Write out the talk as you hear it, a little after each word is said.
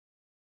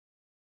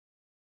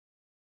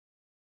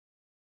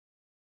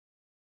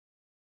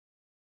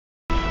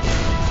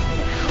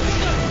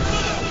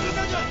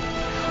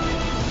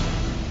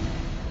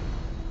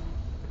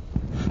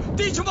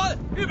弟兄们，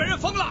日本人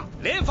疯了，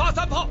连发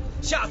3炮，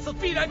下次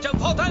必然整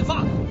炮单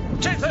发。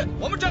这次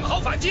我们正好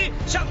反击，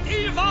向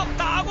敌方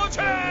打过去。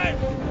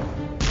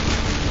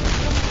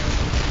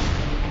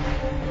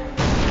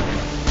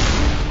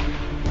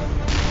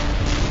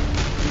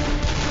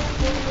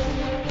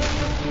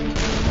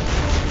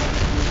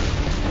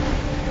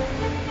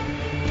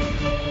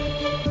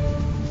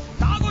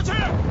打过去！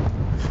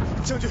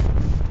将军，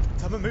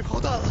咱们没炮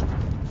弹了。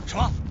什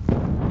么？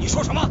你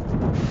说什么？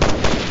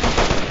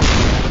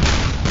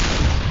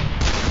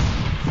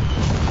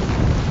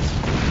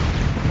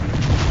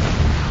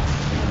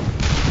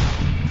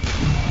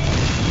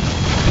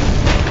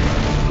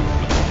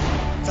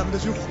咱们的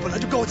军火本来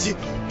就高级，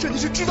这你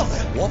是知道的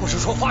呀。我不是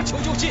说发求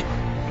救信，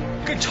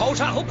跟潮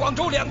汕和广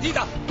州两地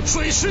的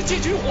水师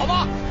寄军火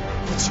吗？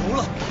我求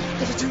了，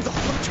但是今早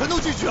他们全都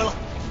拒绝了，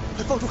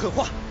还放出狠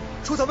话，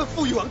说咱们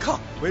负隅顽抗，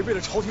违背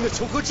了朝廷的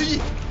求和之意。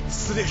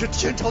撕裂是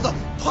天朝的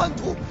叛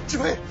徒，只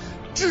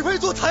配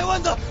做台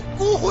湾的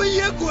孤魂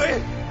野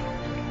鬼。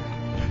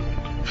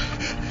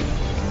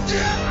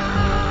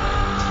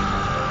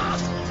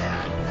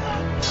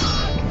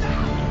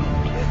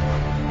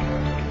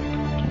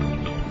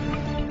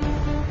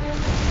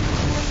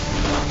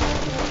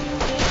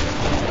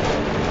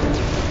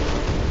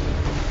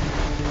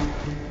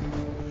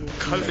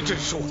看来真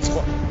是我错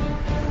了，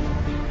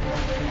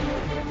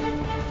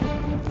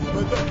我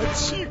们的爱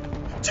情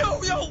就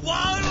要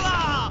完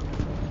了。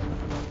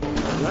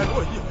本来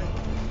我以为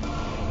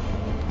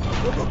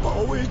我们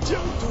保卫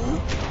疆土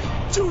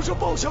就是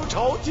报效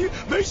朝廷，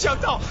没想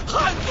到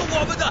害死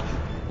我们的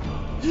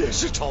也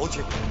是朝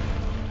廷。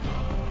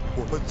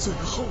我们最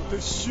后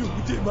的兄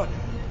弟们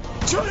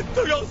全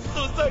都要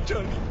死在这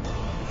里。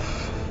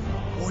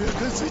我愿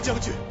跟随将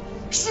军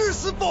誓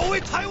死保卫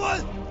台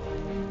湾。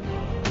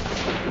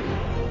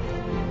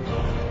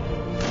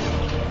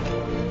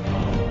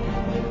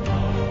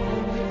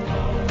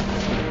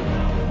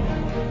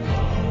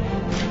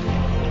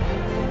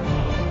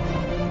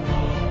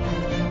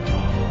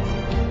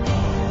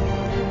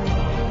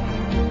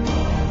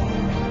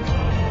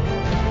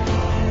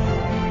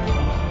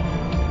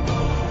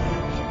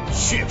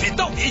血拼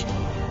到底，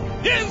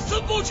拼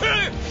死不屈！拼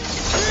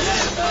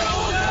死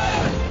不屈！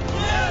拼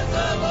死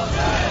不屈！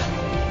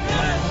拼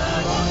死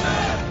不屈！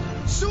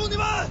兄弟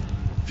们，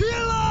拼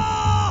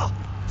了！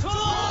冲啊！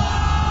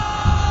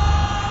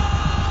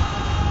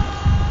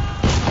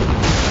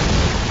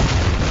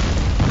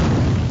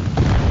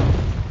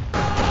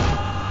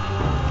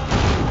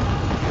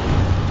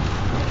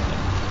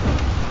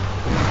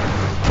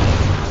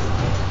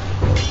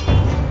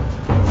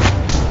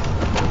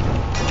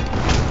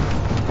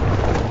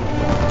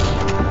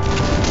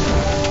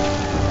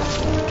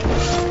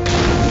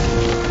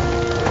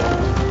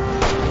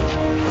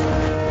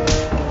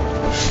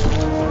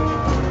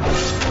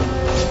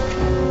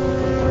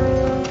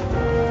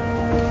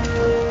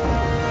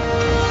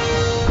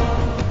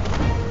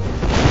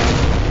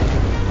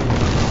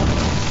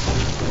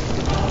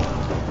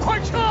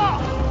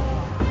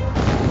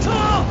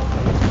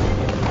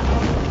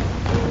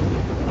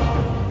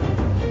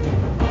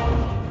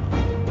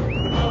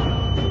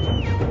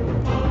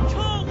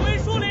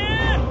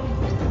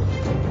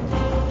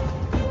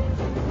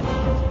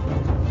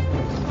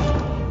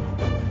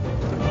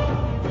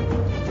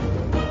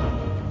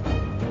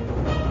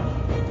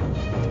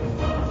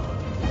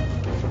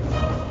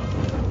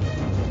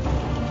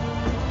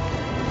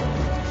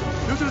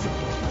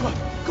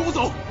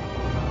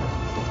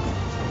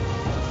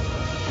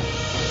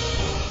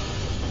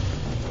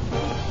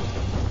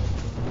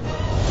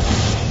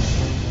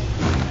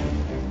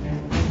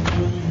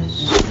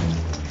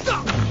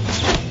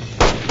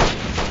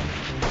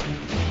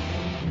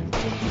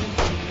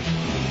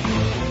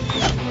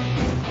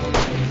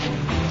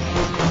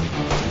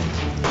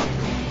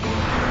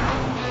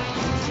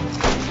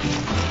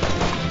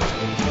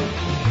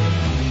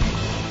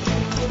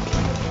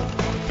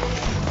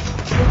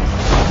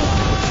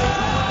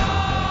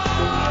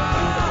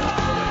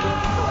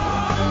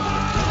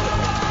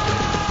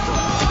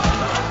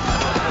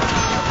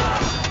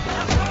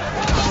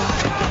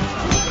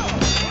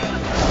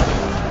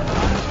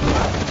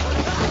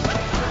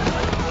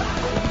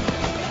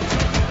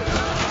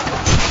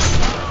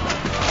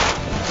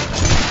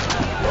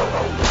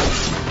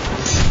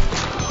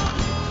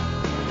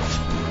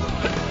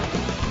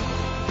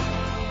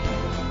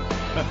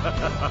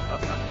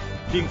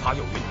兵法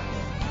有云：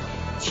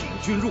挺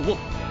军入瓮，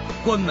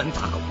关门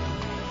打狗。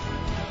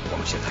我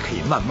们现在可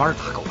以慢慢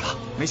打狗了。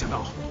没想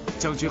到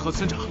将军和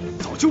村长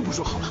早就部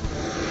署好了，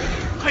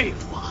佩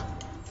服啊！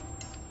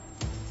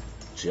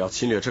只要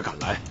侵略者敢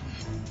来，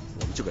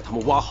我们就给他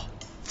们挖好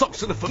葬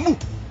身的坟墓。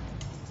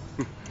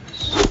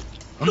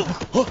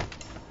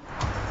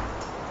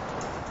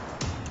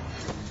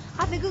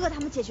阿飞哥哥他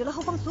们解决了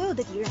后方所有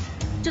的敌人，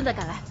正在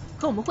赶来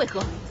和我们会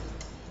合。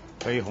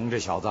飞鸿这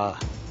小子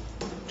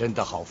真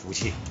的好福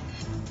气。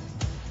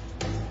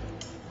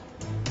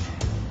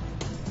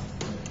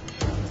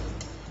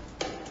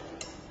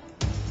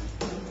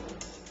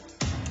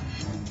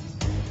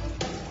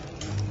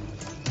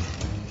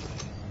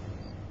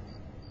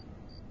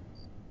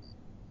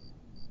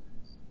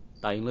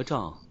打赢了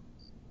仗，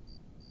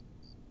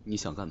你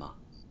想干嘛？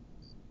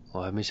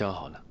我还没想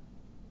好呢。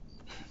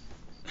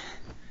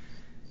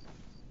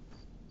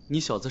你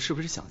小子是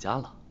不是想家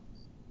了？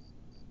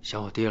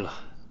想我爹了，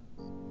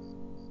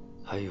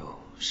还有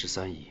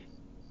13亿。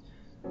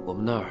我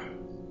们那儿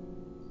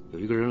有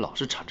一个人老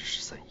是缠着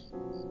13亿，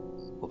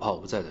我怕我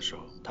不在的时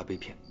候他被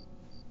骗。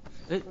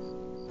哎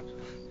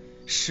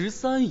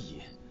，13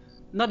亿，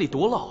那得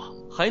多老啊，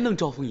还能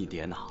招蜂引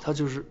蝶呢？他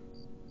就是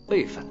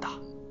辈分大，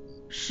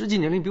实际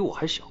年龄比我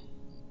还小。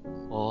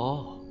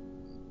哦，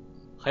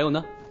还有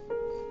呢？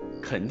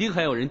肯定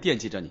还有人惦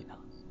记着你呢。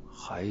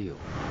还有。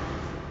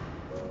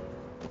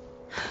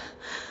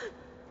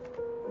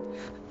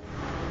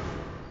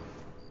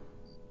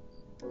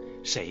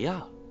谁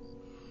呀？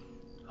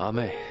阿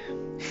妹。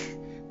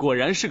果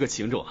然是个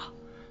情种啊！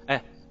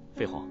哎，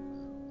飞鸿，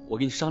我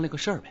跟你商量个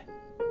事儿呗。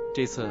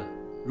这次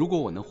如果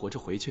我能活着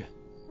回去，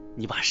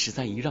你把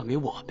13亿让给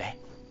我呗。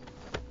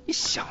你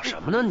想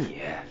什么呢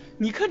你？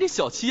你看这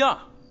小气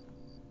样。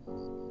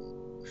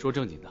说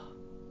正经的，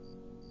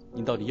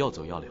你到底要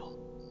走要留？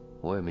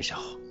我也没想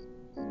好。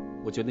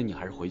我觉得你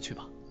还是回去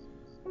吧。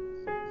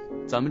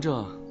咱们这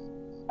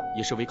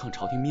也是违抗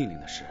朝廷命令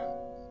的事。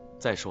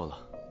再说了，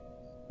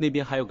那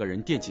边还有个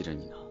人惦记着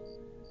你呢。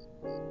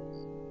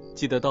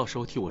记得到时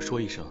候替我说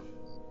一声，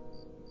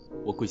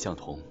我桂向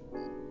同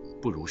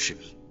不辱使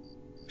命。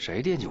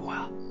谁惦记我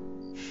呀？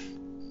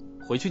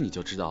回去你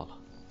就知道了。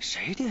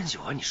谁惦记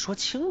我？你说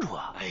清楚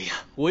啊！哎呀，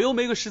我又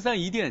没个13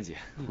亿惦记。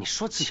你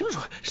说清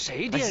楚，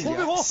谁惦记？黄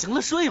飞鸿，行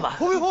了，睡吧。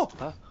黄飞鸿，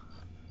啊，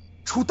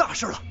出大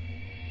事了！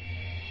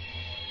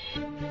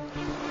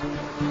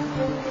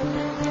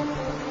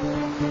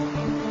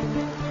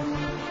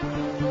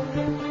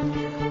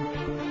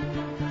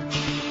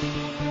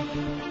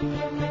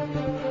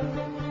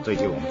最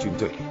近我们军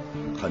队里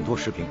很多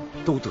士兵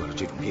都得了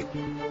这种病，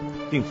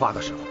病发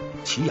的时候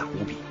奇痒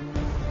无比，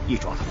一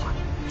抓的话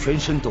全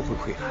身都会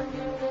溃烂，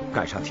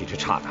赶上体质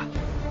差的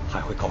还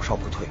会高烧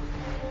不退。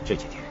这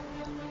几天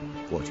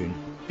我军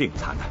病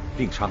残的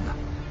病伤的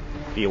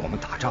比我们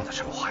打仗的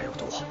时候还要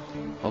多。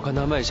我看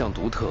他脉象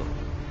独特，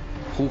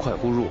忽快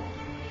忽弱，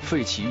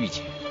肺气郁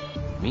结，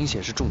明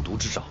显是中毒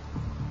之兆。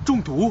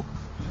中毒？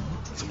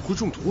怎么会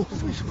中毒？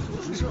为什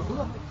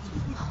么？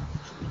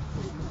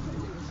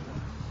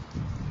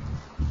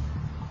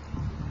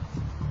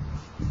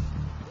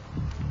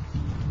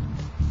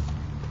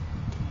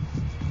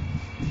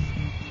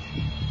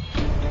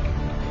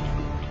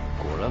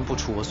不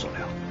出我所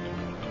料，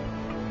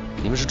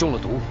你们是中了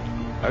毒，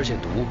而且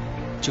毒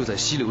就在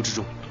溪流之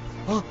中。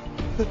啊，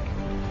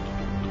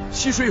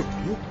溪水有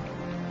毒，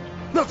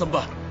那怎么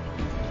办？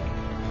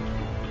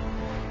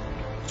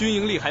军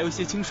营里还有一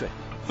些清水，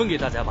分给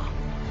大家吧。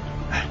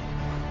哎，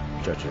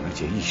这只能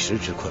解一时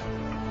之困。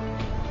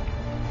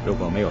如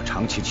果没有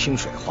长期清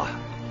水的话，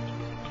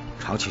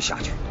长期下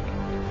去，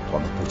我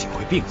们不仅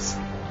会病死，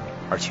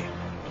而且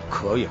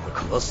渴也会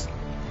渴死。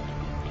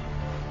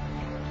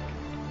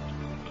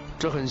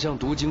这很像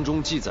毒经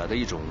中记载的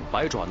一种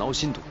百爪挠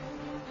心毒，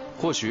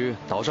或许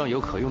岛上有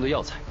可用的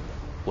药材，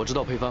我知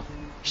道配方，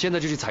现在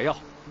就去采药。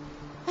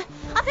哎，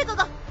阿飞哥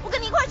哥，我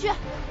跟你一块儿去。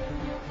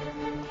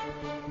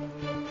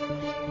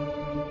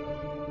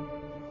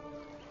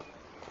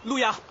路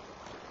亚，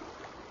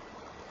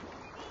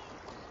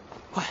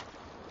快，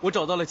我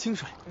找到了清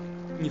水，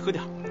你喝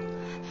点。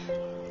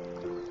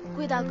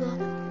桂大哥，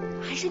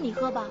还是你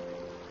喝吧，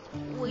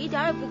我一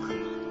点也不渴。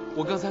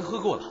我刚才喝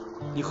过了，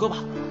你喝吧。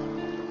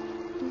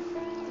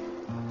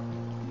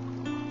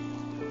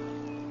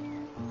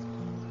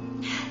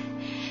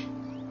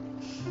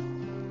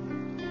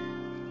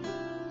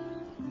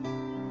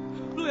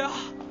路亚，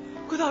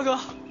桂大哥，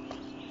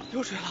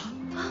有水了，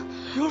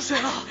有水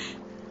了。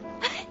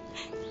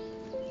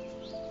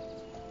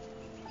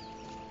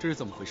这是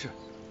怎么回事？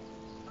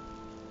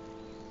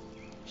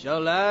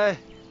想来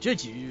这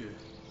几日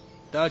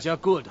大家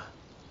过得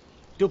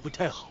都不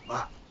太好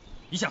吧？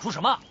你想说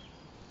什么？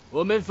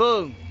我们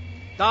奉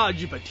大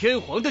日本天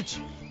皇的旨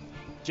意，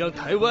将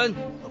台湾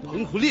和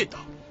澎湖列岛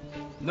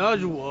纳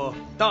入我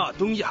大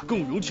东亚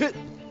共荣圈，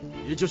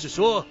也就是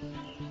说，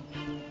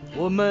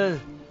我们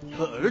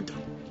和尔等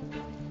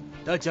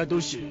大家都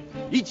是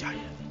一家人。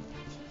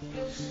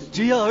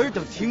只要尔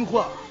等听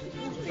话，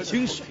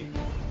清水、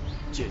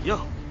解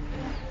药，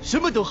什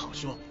么都好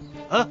说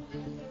啊！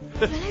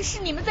原来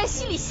是你们在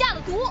溪里下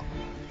了毒，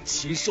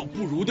禽兽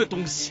不如的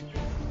东西！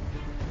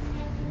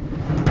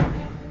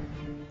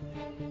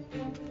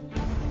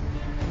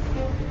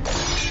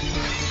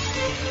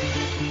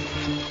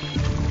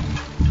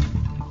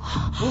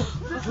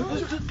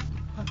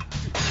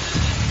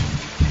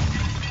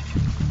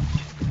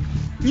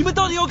你们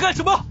到底要干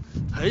什么？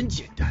很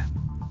简单，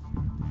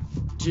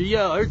只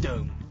要尔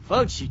等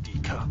放弃抵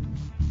抗，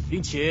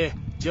并且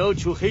交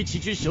出黑旗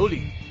之首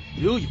领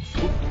刘有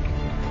福，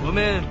我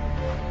们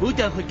不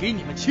但会给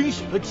你们清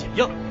水和解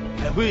药，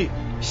还会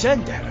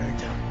善待尔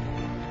等。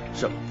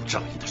这么不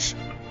仗义的事，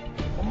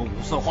我们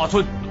五色花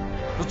村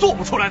是做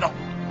不出来的。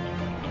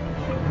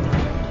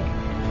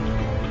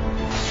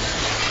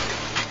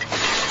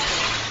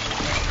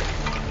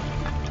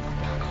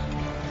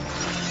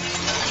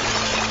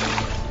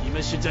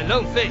们是在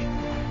浪费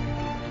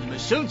你们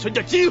生存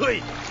的机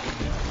会。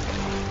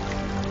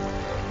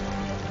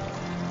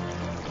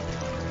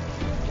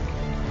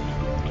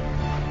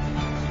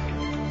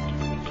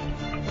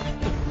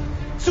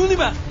兄弟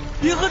们，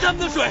别喝他们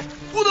的水，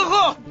不能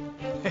喝。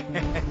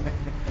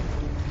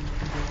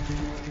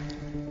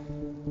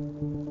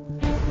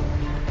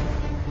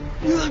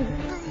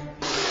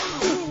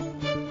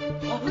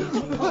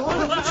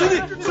兄弟，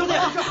你怎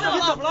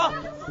么了？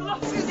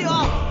醒醒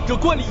啊！这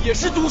罐里也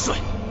是毒水，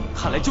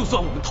看来就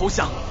算我们投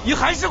降，也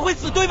还是会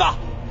死，对吧？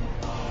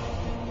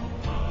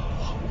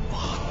王八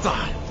蛋！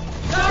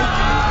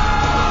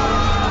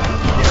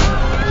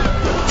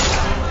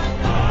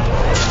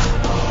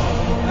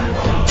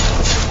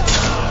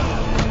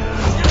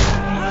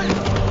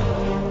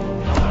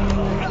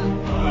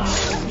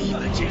你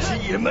们真是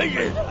野蛮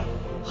人，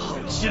好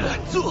吃懒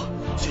做，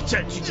却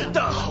占据着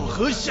大好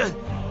河山，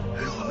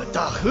而我们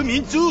大和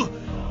民族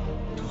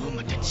多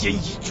么的坚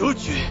毅卓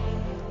绝，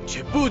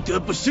却不得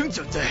不生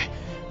长在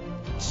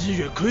资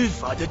源匮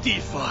乏的地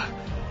方。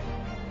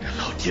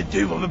老天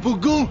对我们不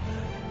公，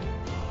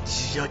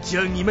只要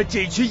将你们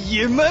这群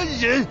野蛮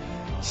人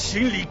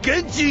清理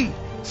干净，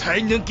才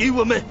能给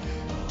我们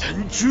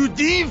腾出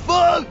地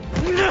方。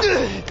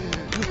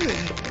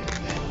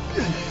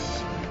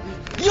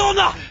药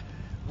呢？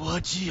我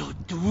只有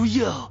毒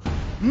药，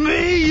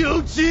没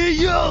有解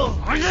药。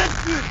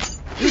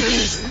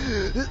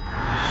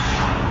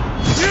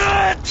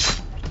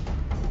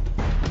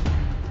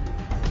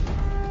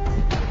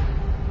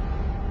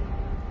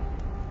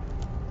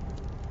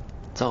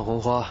藏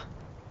红花，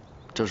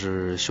这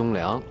是胸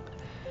凉，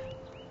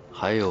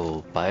还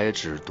有白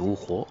芷独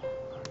活，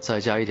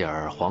再加一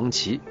点黄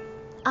芪。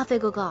阿飞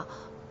哥哥，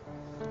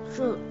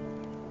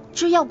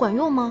这药管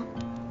用吗？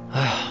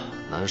哎呀，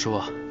难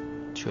说，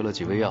缺了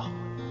几味药，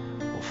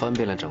我翻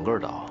遍了整个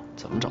岛，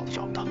怎么找都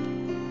找不到。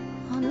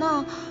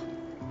那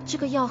这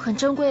个药很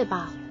珍贵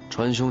吧？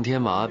川芎天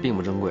麻并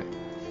不珍贵，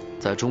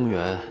在中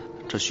原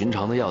这寻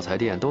常的药材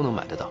店都能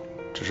买得到，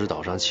只是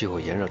岛上气候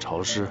炎热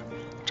潮湿，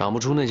长不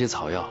出那些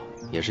草药，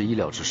也是意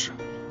料之事。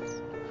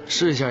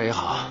试一下也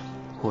好，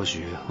或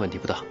许问题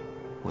不大。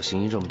我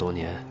行医这么多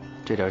年，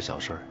这点小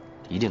事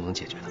一定能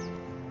解决的。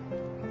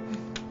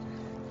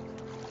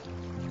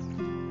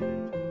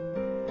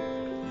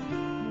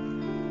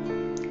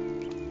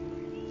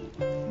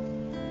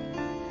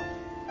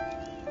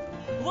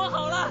我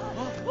好了，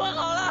我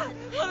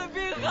的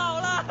病好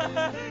了，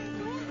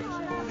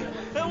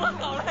我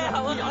好了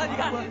呀，我好了，你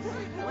看，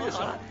我好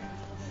了。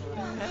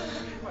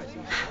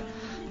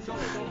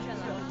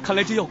看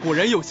来这药果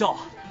然有效啊！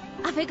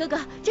阿飞哥哥，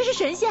这是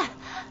神仙。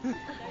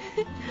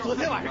昨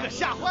天晚上可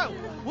吓坏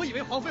我以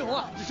为黄飞鸿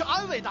啊只是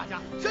安慰大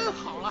家，真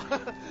好了。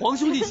黄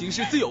兄弟行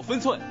事自有分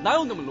寸，哪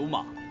有那么鲁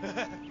莽？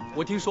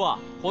我听说啊，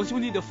黄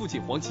兄弟的父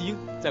亲黄麒英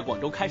在广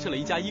州开设了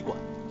一家医馆，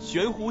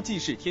悬壶济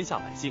世天下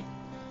百姓。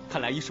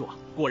看来医术啊，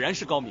果然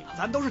是高明啊！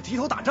咱都是提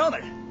头打仗的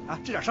人啊，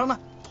这点伤呢，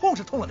痛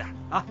是痛了点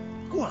啊，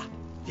过了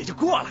也就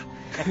过了。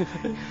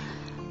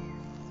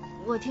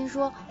我听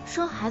说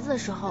生孩子的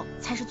时候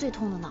才是最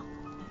痛的呢。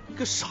你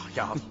个傻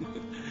丫头，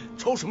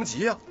着什么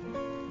急呀？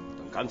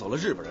等赶走了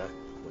日本人，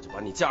我就把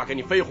你嫁给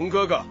你飞鸿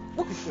哥哥。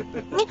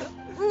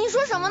你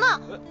说什么呢？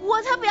我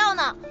才不要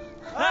呢！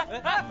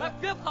哎，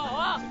别跑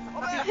啊！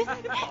跑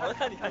了，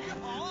你看，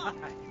跑啊！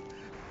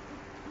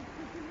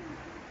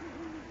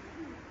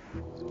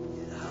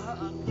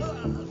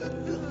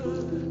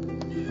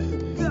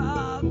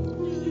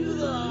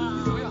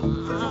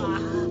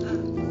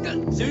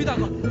咸鱼大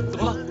哥，怎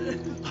么了？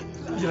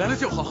你来了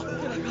就好。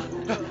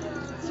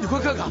你快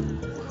看看。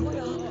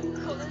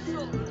好难受。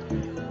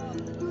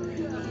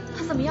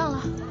他怎么样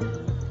了？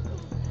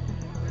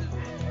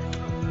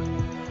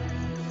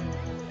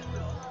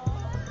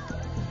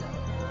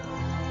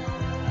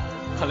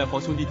看来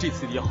黄兄弟这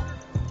次的药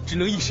只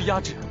能一时压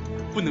制，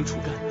不能除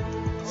干。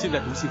现在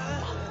毒性复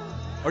发，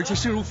而且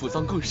渗入腹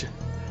脏更甚，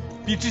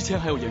比之前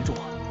还要严重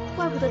啊！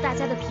怪不得大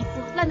家的皮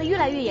肤烂得越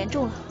来越严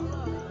重了。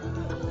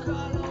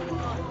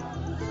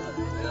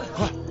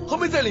快，阿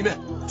妹在里面，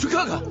去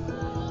看看。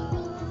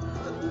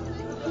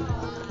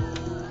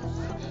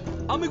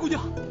阿妹姑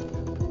娘，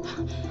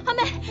阿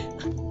妹，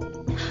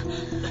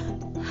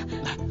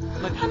来，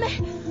慢点。阿妹，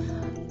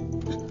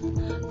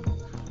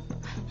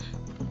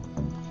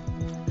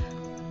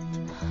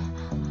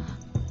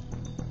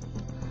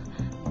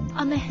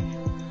阿妹，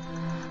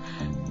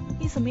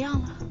你怎么样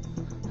了？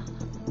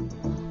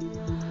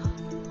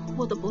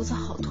我的脖子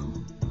好痛，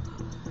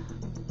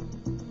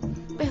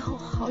背后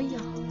好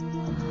痒。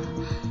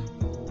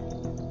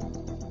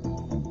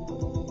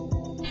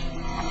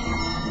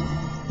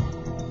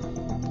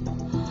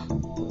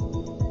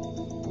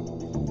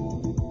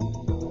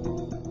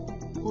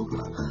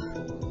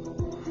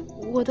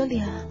我的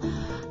脸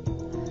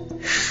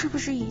是不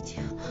是已经……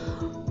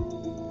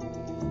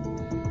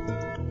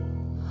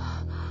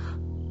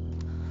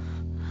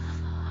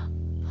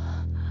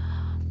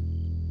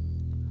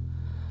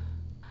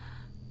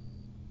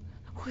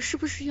我是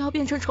不是要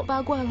变成丑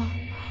八怪了？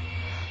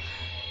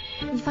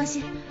你放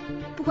心，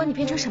不管你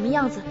变成什么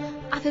样子，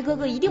阿飞哥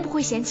哥一定不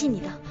会嫌弃你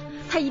的。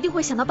他一定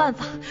会想到办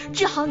法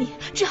治好你，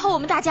治好我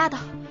们大家的。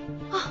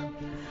啊！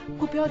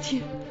我不要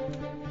停，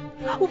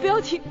我不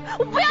要停，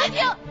我不要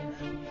停！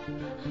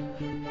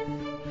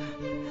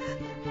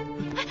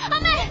阿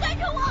妹，跟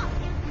着我！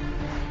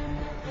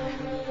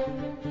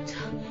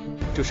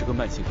这是个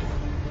慢性病，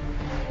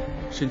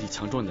身体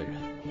强壮的人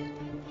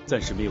暂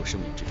时没有生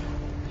命之忧，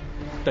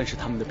但是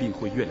他们的病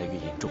会越来越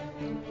严重，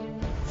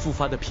复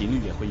发的频率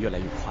也会越来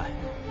越快，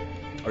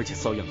而且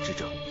瘙痒之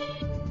症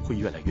会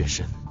越来越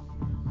深。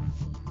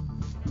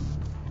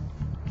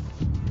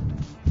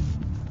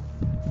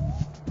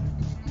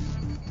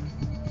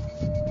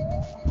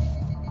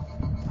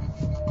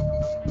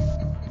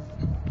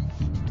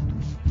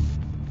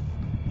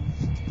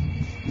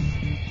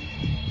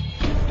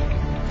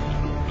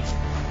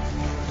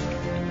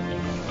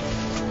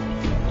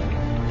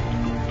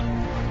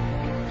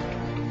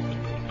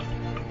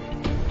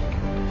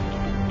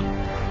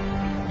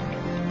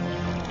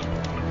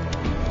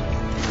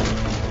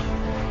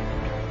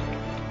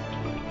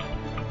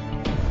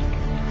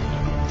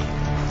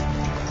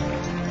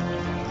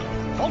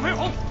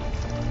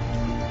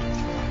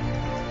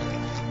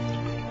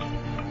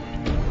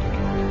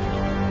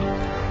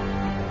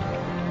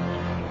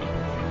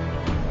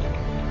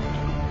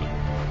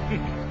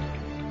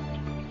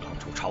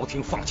朝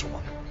廷放弃我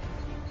们，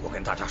我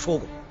跟大家说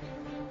过，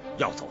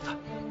要走的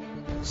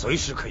随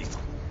时可以走。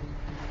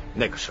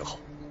那个时候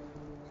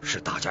是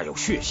大家有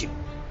血性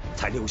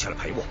才留下来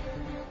陪我，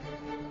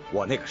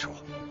我那个时候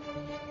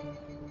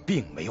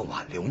并没有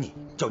挽留你，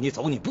叫你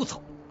走你不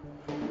走，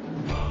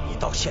你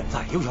到现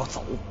在又要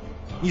走，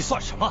你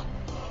算什么？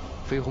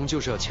飞鸿就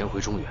是要潜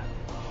回中原，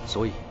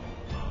所以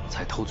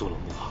才偷做了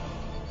木马。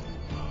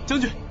将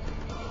军，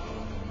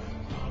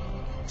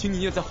请你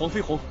念在黄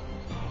飞鸿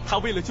他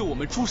为了救我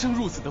们出生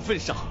入死的份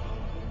上，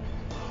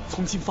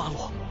从轻发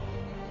落。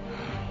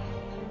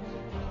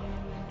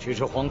其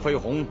实黄飞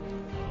鸿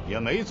也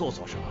没做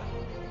错什么，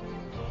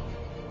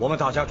我们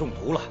大家中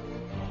毒了，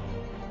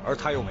而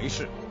他又没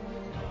事。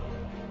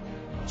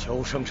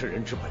求生是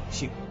人之本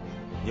性，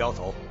你要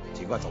走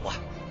尽管走吧。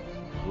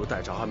我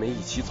带着阿梅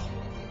一起走，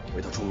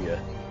回到中原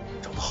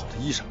找到好的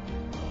医生，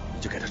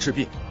你就给他治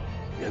病，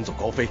远走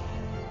高飞，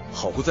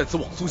好过在此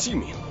枉送性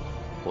命。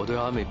我对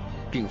阿妹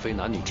并非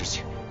男女之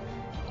情，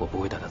我不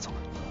会带她走的。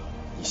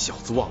你小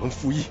子忘恩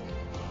负义，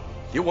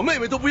连我妹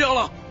妹都不要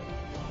了！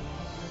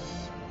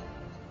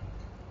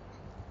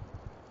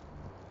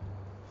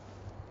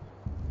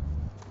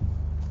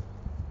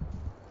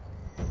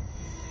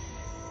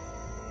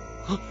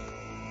啊！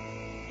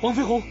黄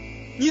飞鸿，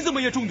你怎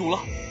么也中毒了？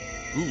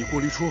你已过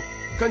滤出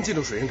干净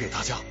的水源给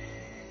大家，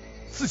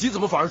自己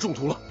怎么反而中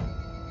毒了？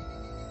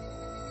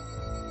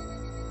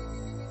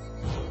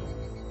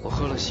我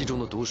喝了溪中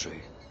的毒水，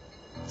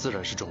自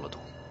然是中了毒。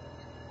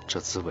这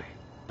滋味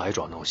百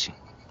爪挠心，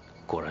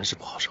果然是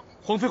不好受。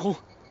黄飞鸿，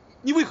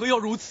你为何要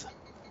如此？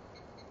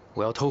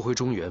我要偷回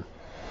中原，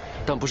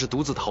但不是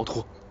独自逃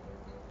脱。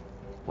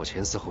我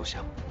前思后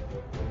想，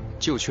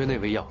就缺那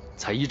味药，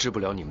才医治不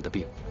了你们的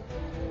病。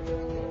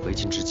为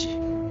今之计，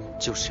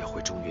就是要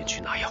回中原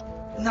去拿药。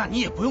那你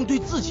也不用对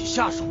自己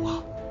下手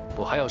啊！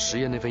我还要实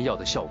验那份药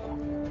的效果，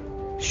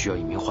需要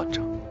一名患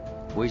者。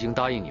我已经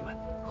答应你们，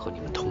和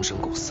你们同生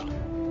共死了。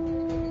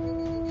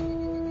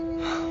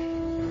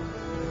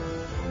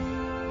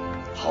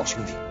好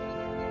兄弟，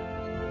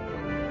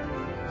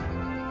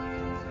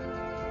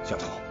小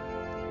头，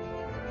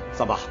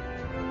三八，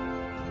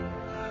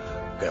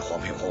给黄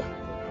飞鸿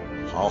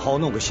好好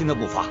弄个新的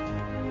木筏，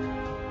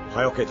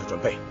还要给他准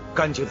备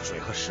干净的水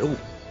和食物。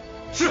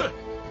是。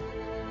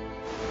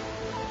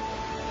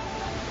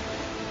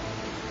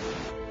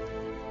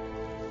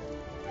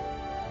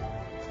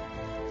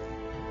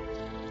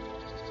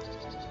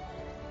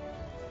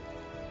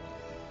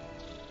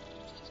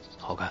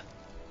好看。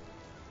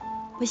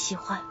我喜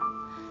欢，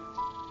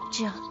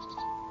这样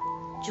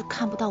就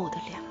看不到我的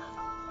脸了，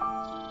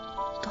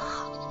多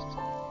好。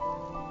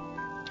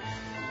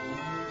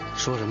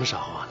说什么傻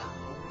话呢？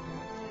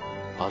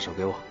把手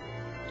给我。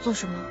做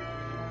什么？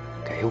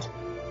给我。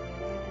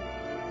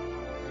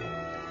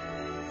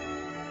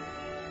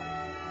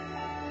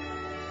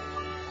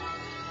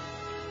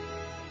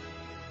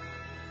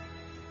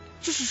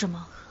这是什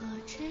么？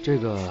这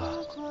个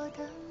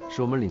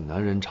是我们岭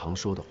南人常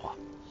说的话，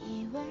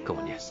跟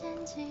我念：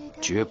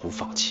绝不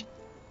放弃。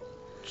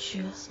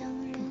绝不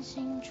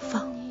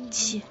放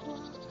弃。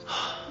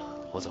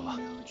我走了，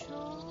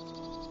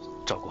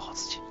照顾好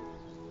自己。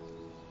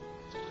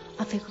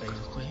阿飞哥哥，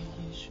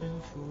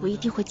我一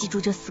定会记住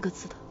这4个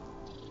字的。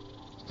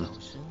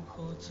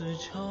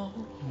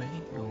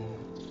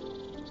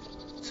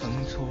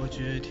曾错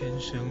觉天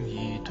生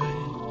一对，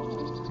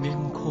面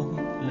孔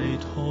雷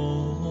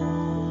同。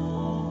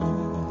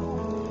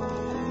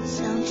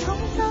想重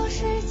走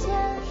时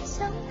间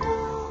向东，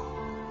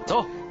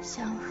走。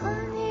想和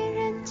你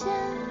人间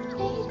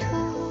迷途，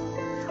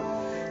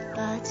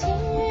把今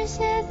日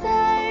写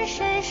在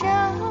身上，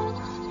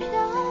飘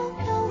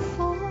飘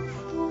浮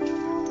浮。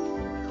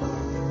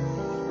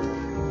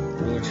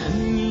若沉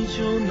迷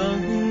就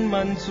能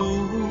满足，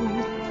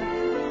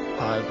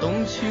怕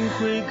动情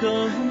会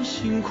更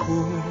辛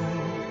苦，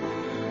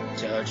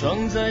假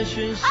装在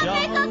喧嚣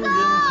人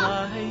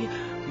海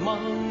忙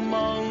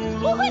忙碌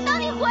碌。我会等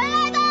你回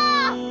来的。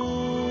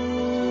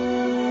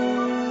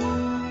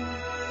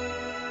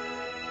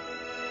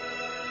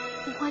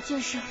无花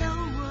剑士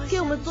给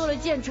我们做了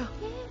见证，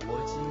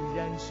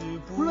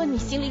无论你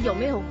心里有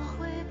没有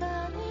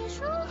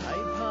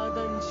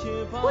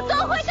我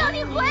都会等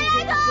你回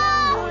来的。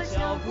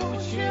脚步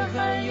却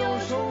还有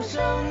重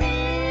生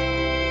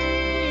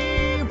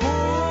一步，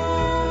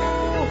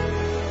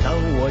当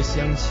我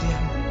向前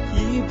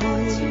一步，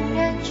竟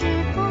然止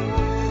步。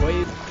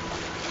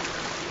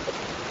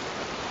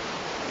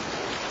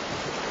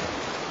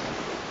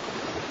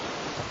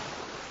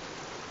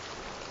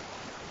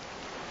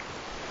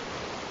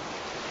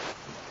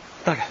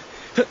大人，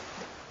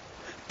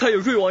他有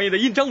瑞王爷的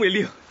印章为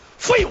令。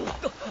废物！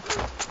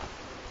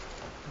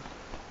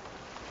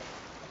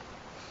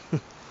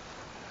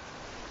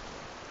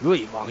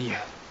瑞王爷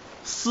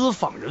私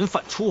放人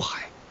犯出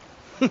海，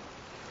哼！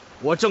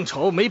我正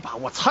愁没把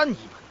握参议们，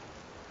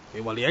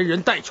给我连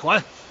人带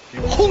船，给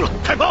我轰了！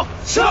开炮！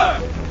是。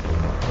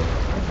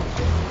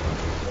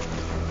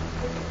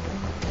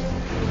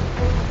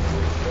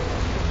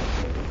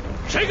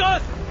谁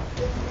敢？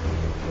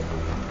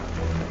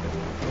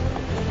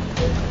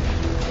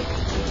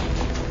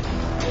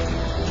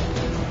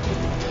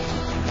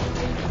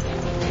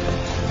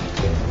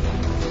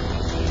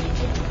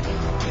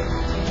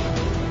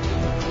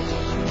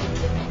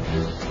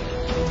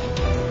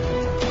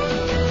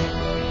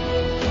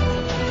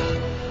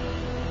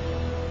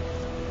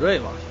瑞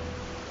王爷，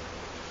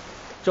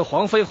这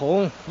黄飞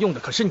鸿用的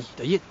可是你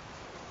的印，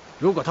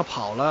如果他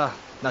跑了，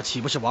那岂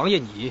不是王爷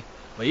你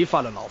违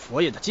反了老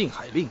佛爷的禁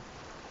海令？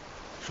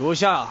属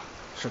下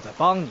是在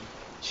帮你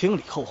清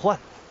理后患。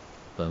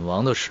本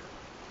王的事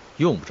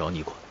用不着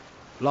你管，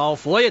老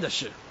佛爷的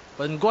事，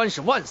本官是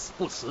万死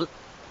不辞。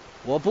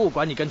我不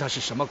管你跟他是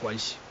什么关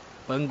系，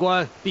本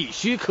官必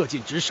须恪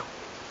尽职守。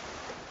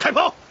开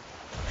炮！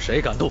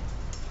谁敢动，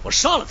我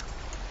杀了他！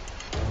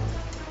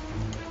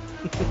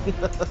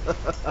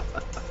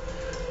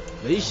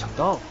没想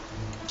到，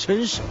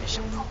真是没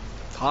想到，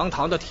堂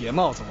堂的铁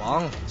帽子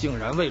王竟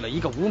然为了一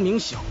个无名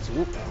小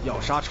卒要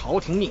杀朝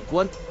廷命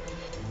官，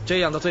这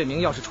样的罪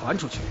名要是传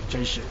出去，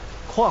真是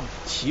旷古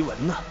奇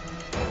闻呐！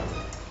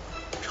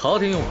朝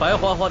廷用白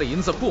花花的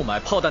银子不买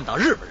炮弹打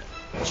日本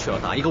人，却要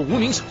打一个无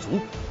名小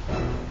卒，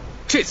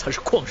这才是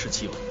旷世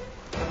奇闻。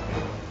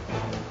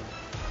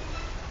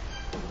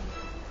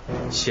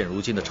现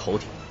如今的朝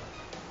廷，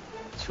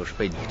就是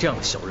被你这样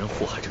的小人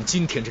祸害成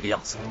今天这个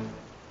样子。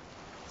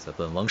在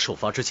本王受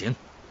罚之前，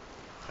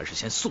还是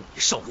先送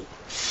你上路。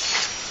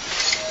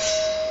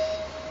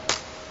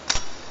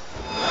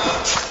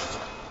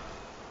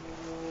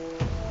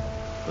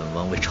本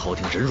王为朝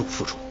廷忍辱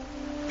负重，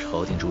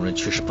朝廷中人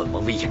却视本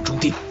王为眼中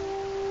钉。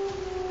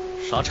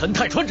杀陈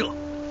太川者，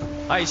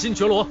爱新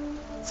觉罗，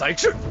宰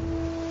治。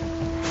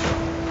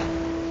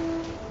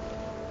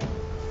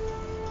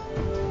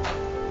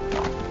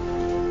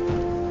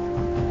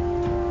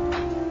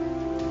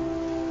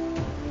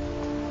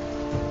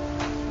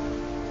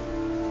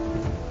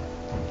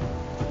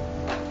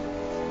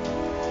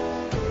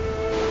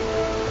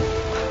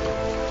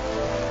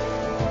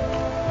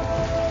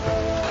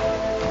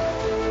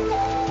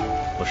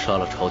杀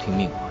了朝廷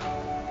命官，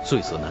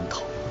罪责难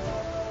逃，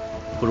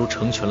不如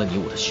成全了你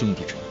我的兄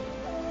弟之义，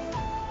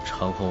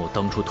偿还我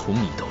当初同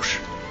你一道时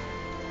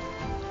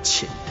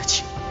欠你的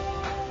情。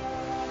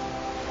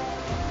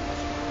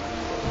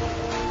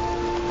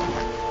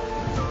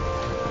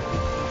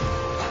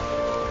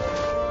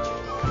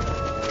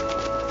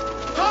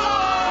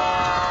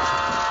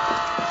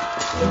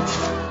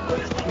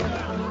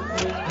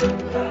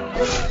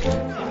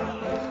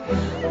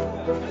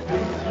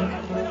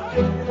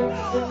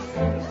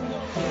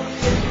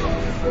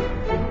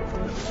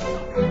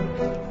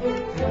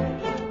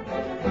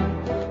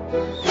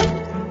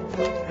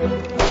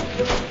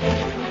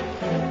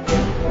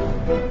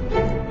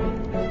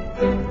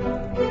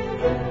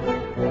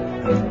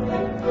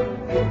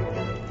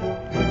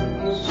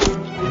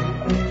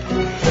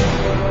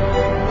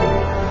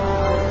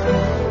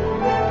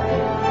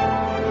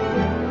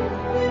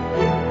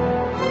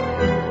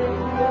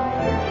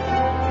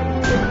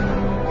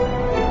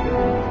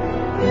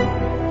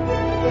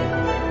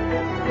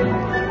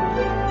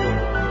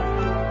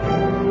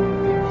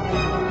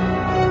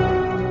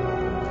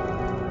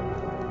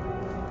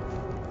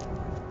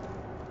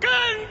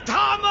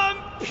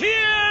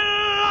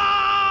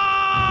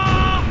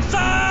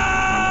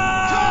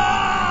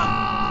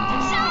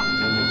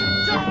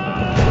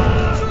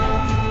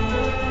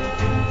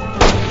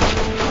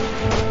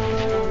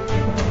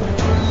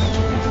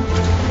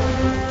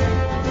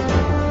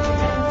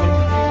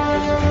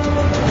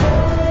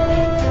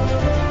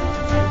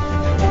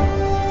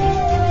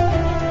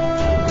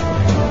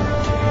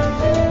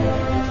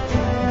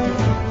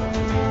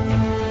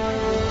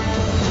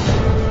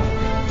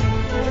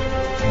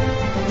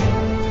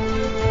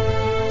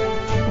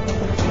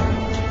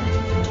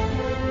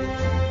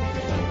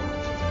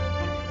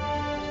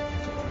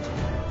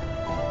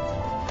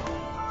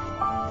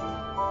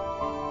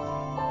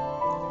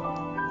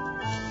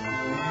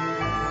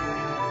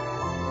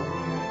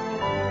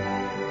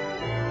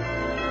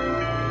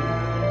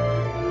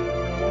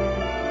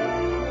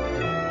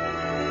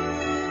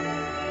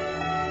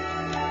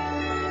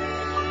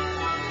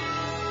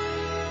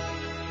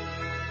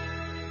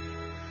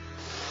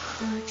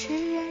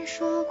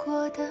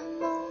过的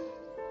梦，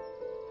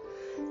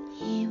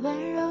以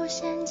温柔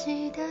献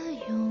祭的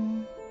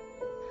勇，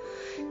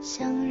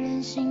像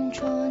人形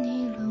捉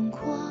你轮廓，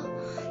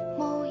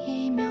某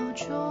一秒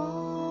钟。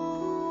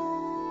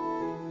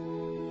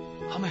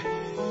阿妹，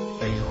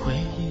被回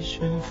忆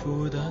驯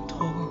服的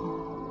痛，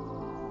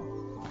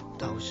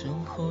到身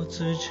后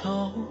自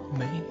嘲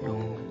没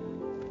用。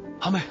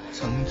阿妹，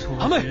曾错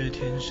觉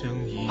天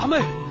生一阿妹，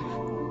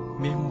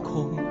面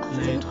孔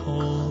雷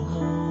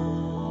同。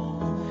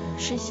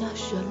是下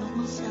雪了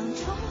吗？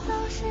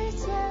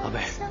阿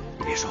妹，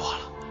你别说话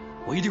了，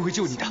我一定会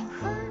救你的。阿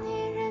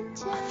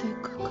飞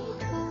哥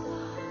哥，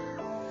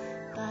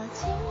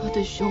我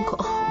的胸口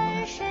好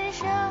闷，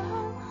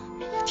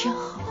天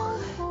好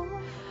黑，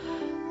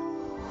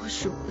我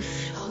是不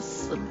是要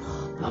死了？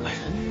阿妹，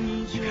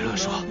你别乱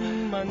说，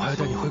我要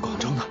带你回广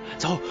州呢。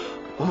走，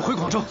我们回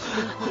广州。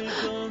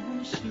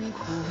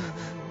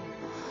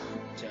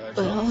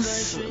我要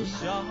死了。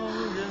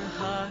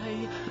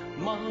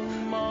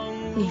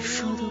你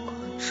说的广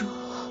州，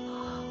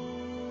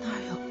那儿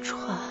有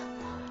船，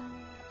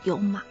有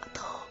码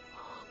头，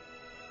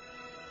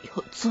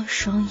有做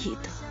生意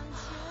的，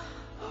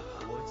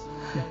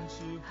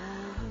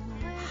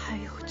还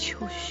有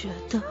求学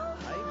的。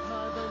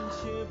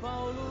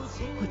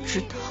我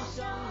知道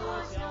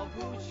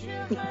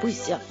你不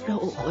想让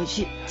我回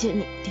去见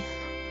你爹。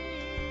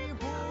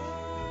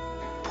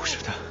不是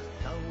的，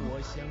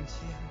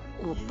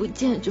我不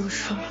见就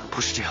是了。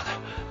不是这样的，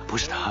不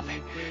是的，阿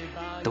妹。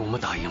等我们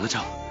打赢了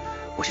仗，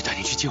我就带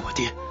你去见我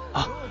爹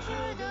啊。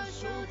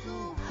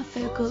阿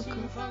飞哥哥，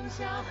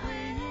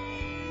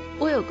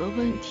我有个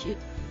问题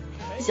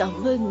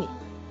想问你，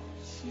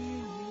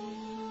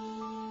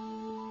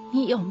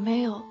你有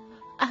没有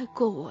爱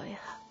过我呀？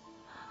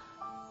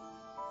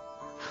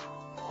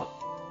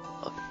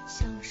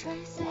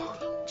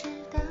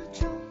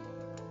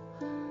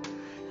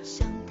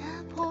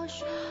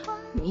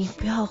你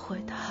不要回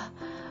答，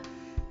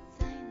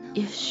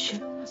也许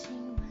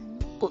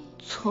我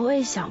从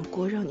未想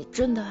过让你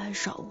真的爱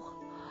上我，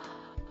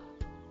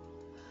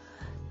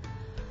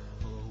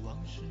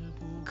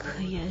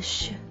可也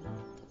许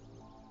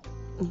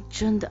你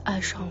真的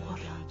爱上我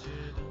了，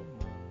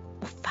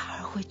我反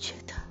而会觉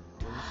得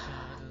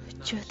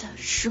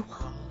失望。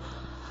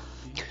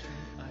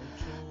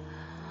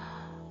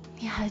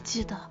你还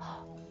记得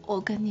我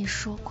跟你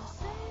说过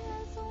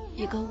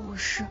一个武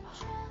士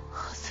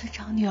和村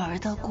长女儿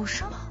的故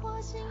事吗？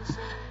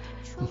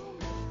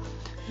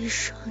一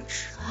生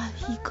只爱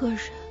一个人，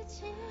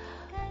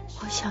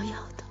我想要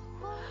的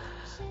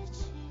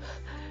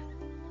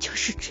就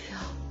是这样。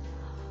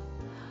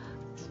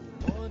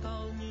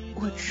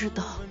我知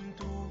道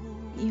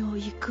你有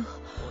一个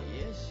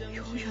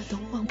永远都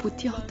忘不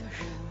掉的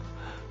人，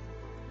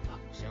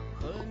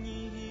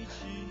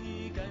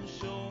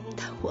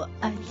但我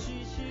爱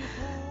你，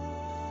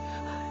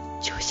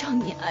就像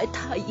你爱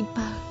他一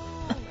般。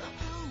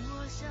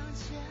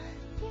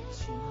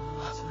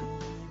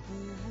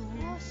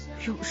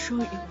有生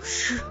有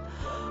世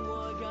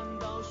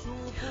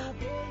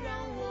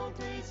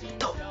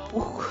都不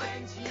会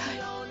改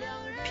变。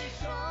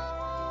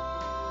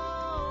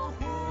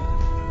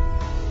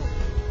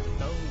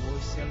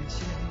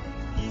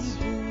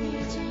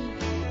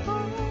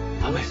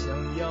阿妹，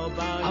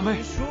阿妹，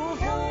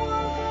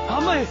阿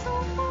妹，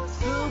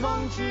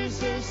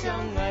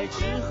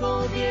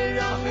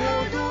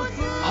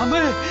阿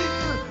妹，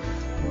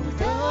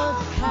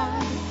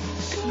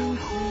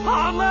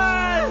阿妹。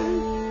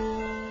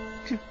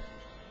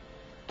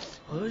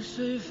河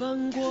水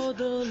翻过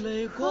的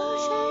泪光，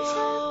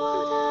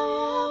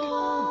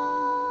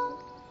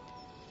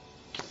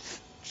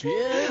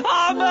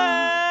阿妹，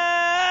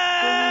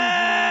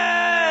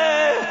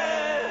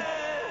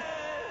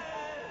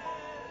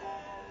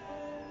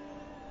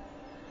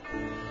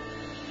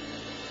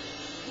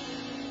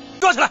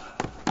抓起来！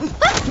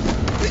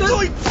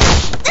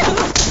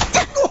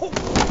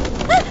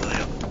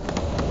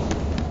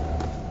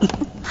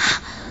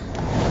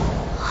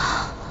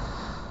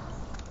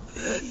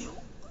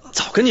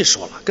早跟你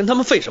说了，跟他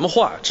们废什么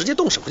话，直接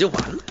动手就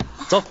完了。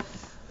走。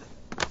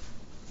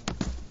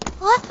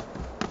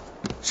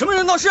什么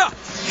人闹事？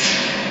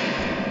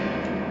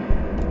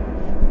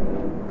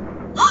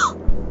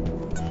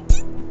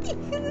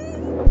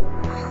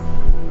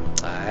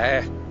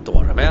哎，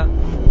躲什么呀？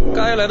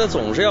该来的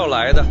总是要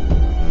来的。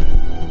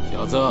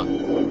小子，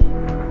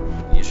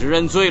你是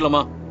认罪了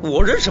吗？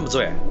我认什么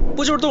罪？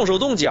不就是动手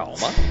动脚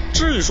吗？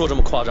至于说这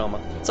么夸张吗？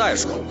再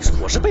说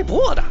我是被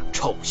迫的。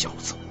臭小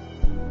子，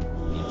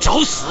你找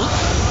死！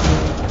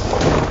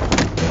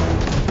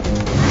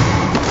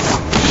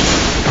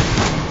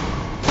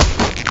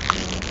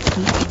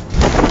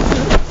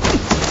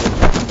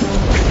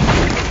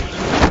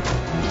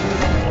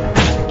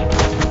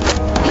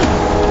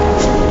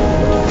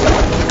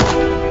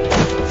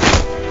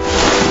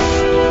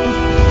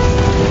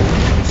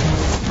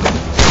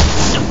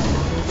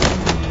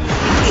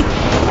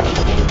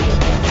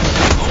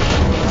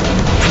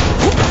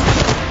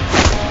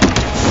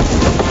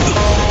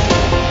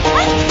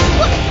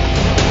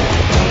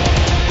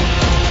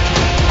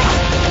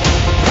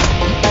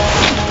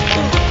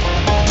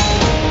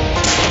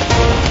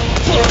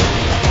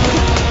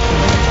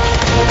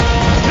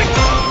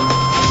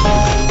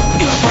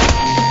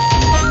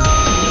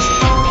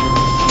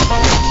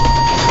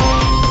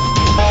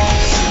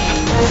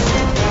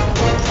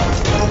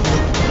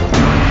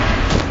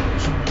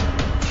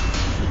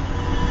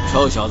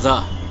臭小子，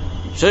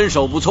身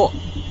手不错，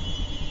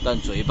但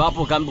嘴巴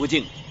不干不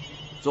净，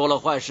做了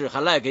坏事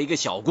还赖给一个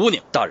小姑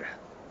娘。大人，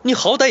你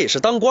好歹也是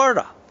当官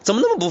的，怎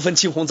么那么不分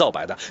青红皂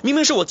白的？明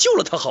明是我救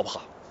了他，好不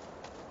好？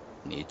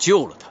你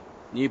救了他，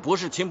你不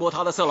是轻薄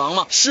他的色狼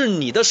吗？是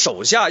你的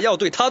手下要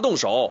对他动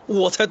手，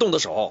我才动的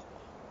手。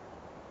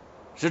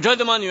是真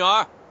的吗，女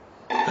儿？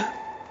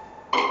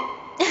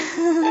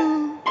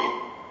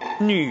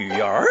女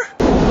儿？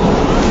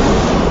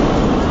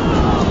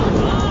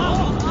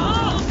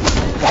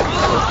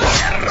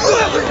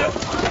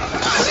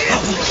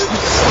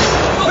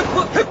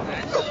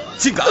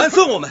竟敢暗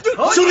算我们！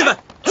兄弟们，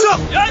上！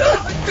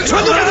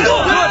全都跟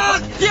我！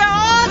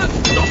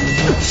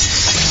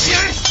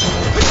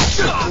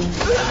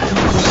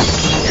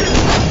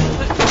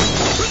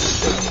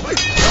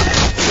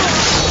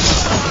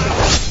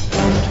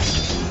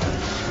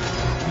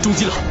中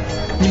计了，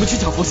你们去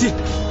抢佛心。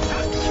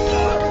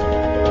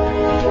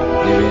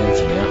那边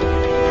怎么样？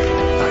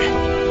大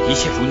人，一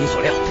切如你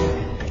所料，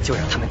就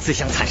让他们自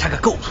相残杀个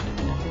够吧。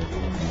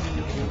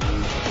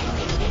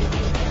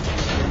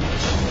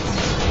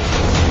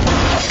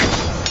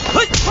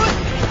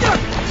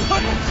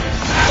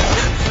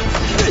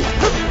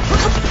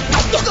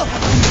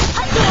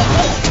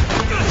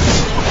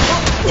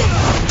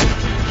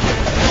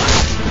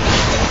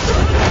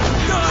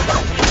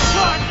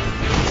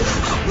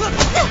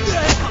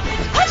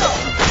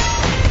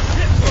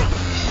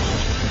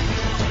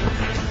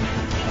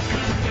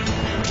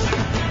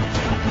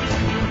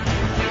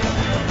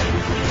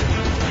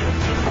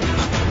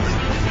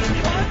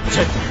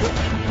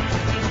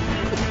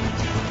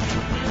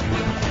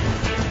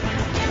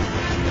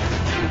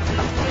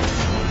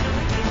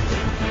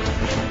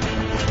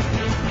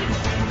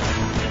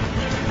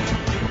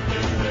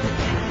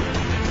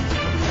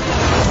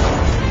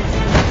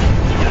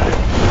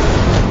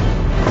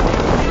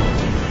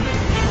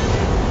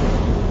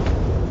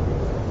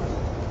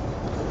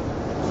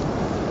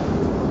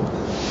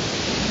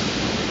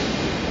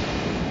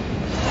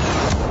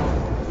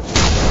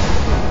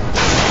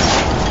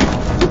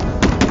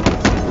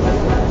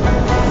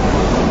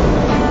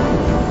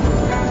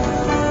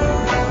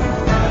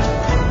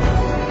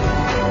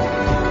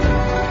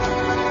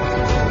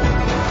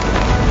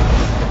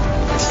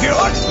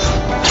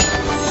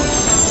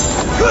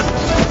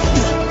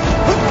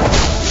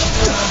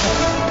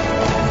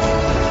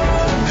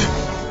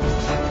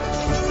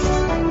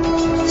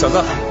小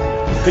子，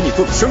跟你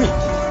做个生意，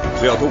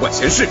不要多管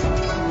闲事。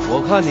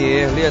我看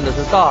你练的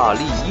是大力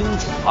鹰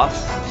爪，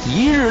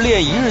一日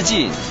练一日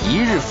进，一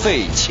日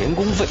废前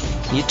功费。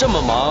你这么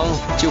忙，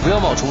就不要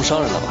冒充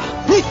商人了吧？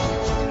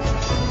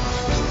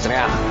怎么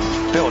样，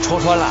被我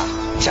戳穿了，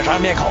想杀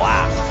人灭口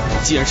啊？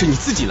既然是你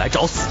自己来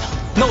找死的，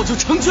那我就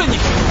成全你。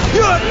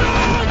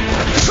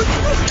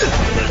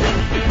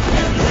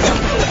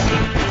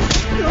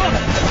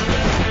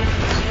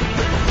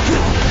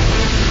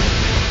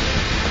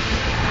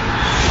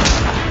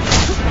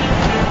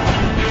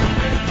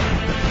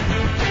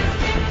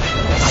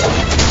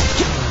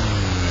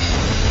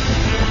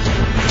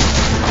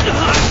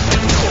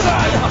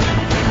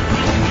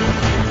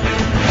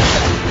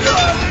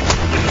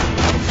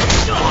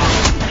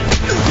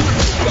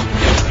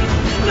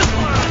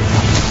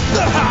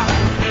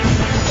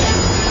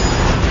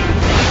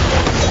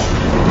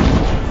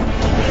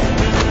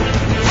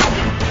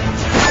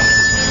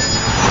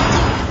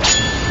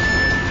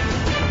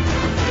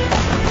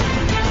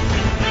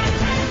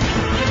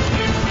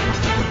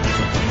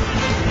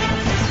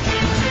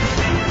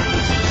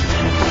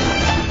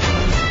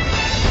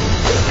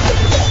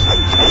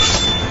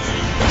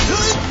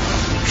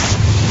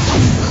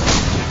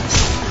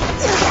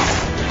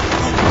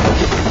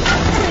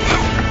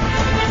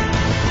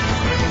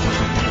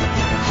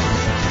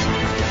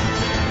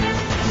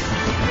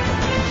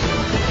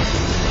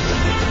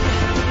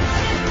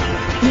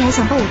你还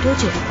想抱我多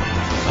久？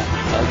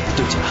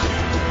对不起啊。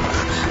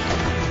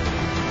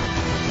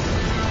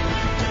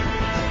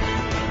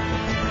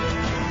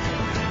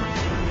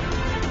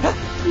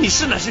你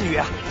是男是女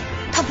啊？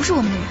他不是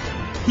我们的人。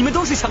你们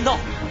都是强盗，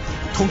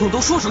统统都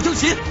说手就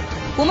擒。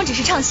我们只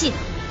是唱戏，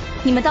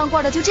你们当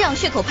官的就这样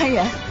血口喷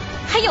人，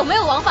还有没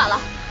有王法了？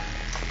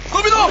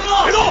都别动！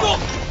别动！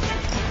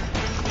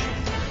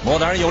莫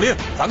大人有令，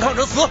反抗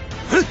者死！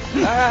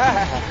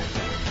哎，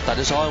大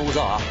家稍安勿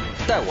躁啊，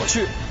带我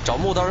去找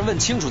莫大人问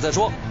清楚再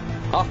说。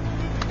啊！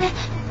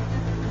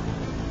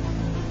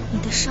你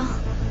的伤？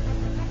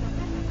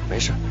没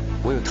事，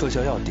我有特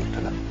效药顶着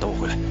呢，等我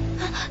回来。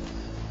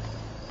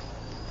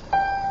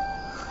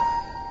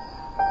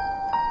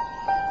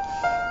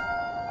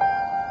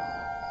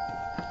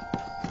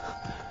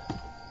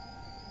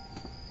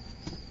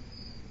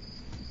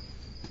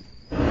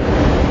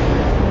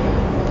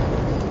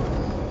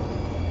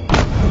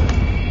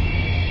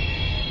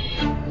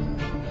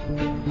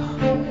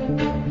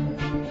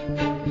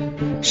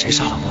谁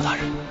杀了莫大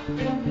人？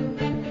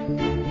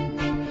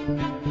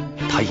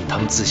他引他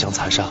们自相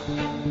残杀，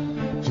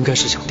应该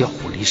是想调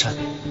虎离山，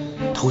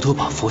偷偷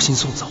把佛心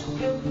送走。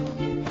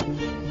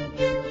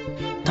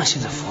但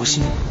现在佛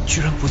心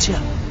居然不见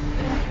了。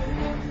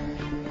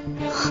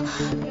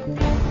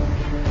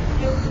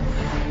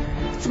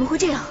怎么会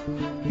这样？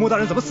莫大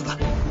人怎么死的？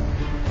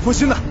佛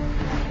心呢？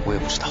我也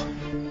不知道，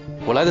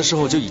我来的时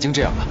候就已经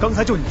这样了。刚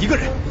才就你一个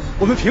人，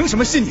我们凭什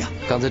么信你啊？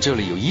刚才这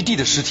里有一地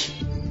的尸体，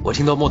我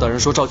听到莫大人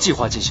说照计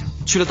划进行，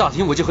去了大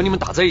厅我就和你们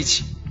打在一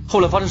起。后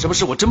来发生什么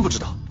事我真不知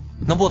道。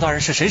那莫大人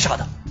是谁杀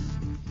的？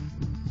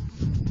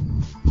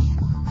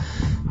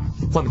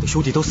外面的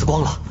兄弟都死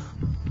光了。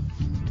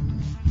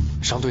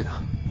商队呢？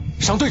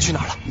商队去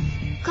哪儿了？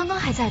刚刚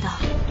还在的。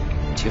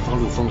前方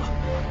路封了，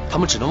他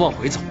们只能往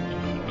回走。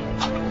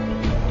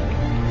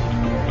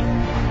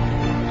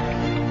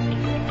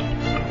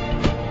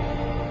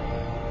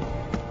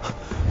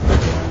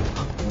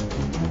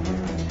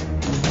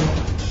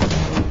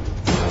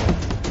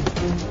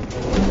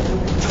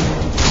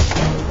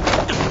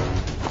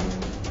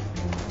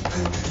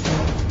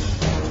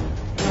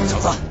小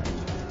子，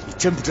你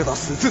真不知道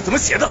死字怎么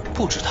写的？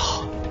不知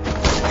道。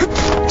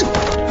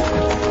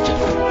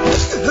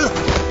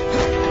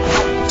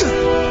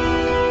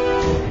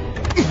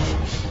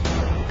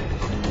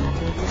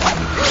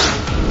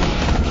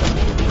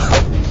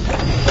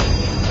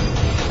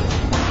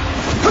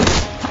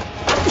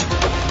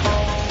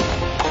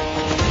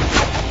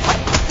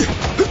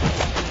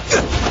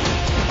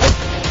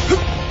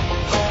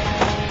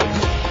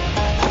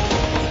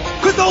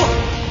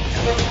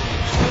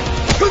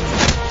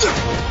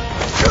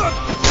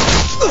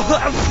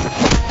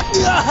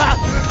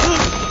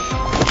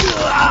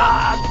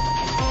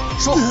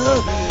说，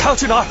他要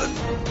去哪儿？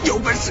有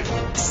本事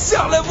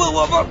下来问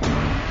我吧！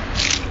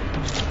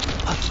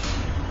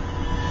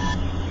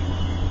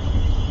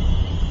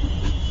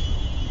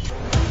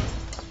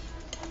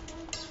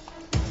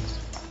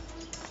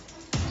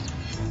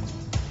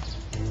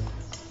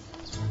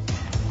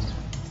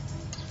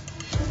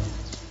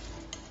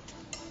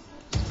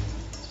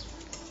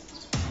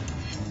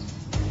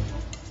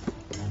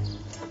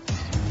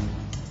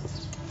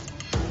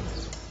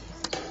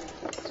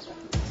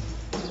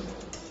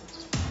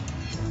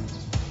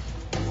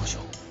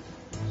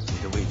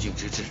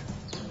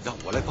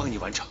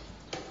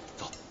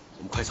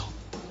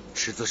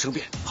生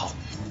变。好。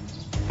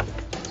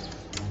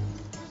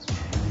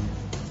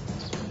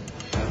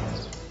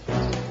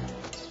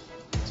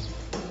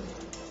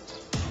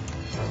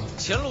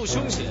前路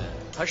凶险，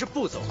还是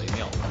不走为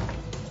妙。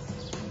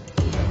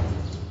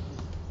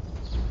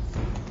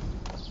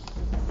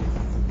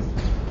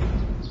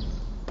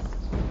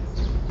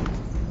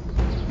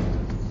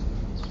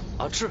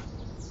阿志，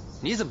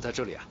你怎么在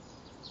这里啊？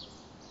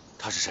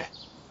他是谁？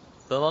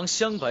本王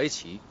镶白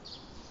旗，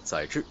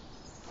载至，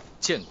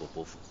见过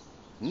伯父。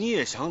你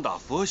也想打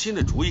佛心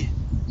的主意？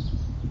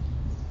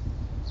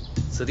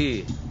此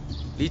地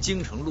离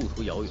京城路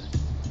途遥远，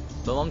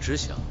本王只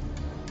想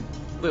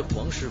为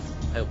黄师傅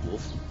还有伯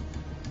父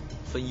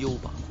分忧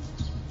罢了。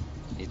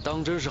你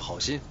当真是好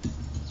心？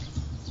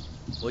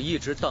我一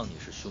直当你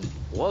是兄弟。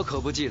我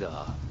可不记得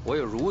啊，我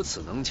有如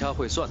此能掐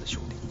会算的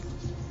兄弟。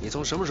你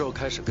从什么时候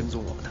开始跟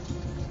踪我们的？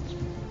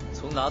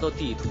从拿到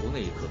地图那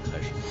一刻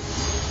开始。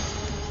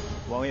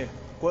王爷，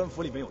官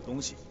府里面有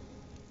东西。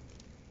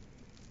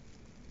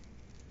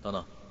等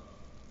等，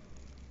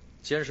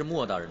既然是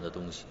莫大人的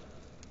东西，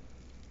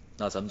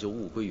那咱们就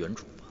物归原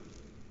主吧。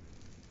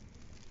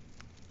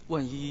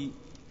万一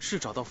是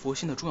找到佛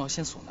心的重要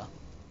线索呢？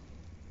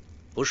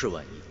不是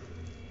万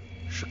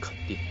一，是肯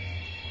定。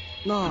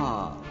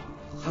那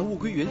还物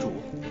归原主？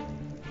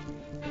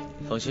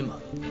放心吧，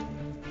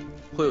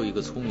会有一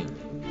个聪明人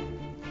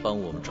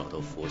帮我们找到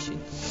佛心。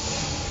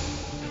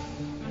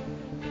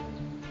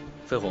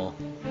飞鸿，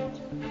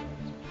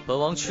本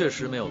王确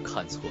实没有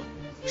看错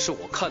你。是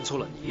我看错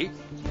了你，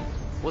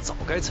我早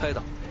该猜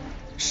到，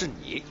是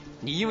你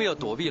因为要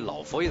躲避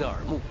老佛爷的耳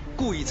目，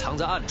故意藏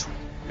在暗处，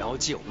然后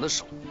借我们的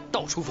手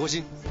盗出佛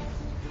心。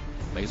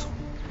没错，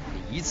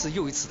你一次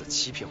又一次的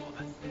欺骗我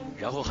们，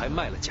然后还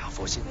卖了假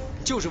佛心，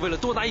就是为了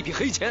多拿一笔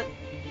黑钱。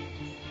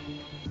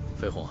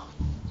飞鸿啊，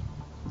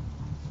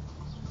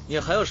你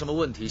还有什么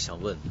问题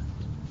想问的？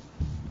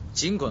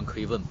尽管可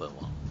以问本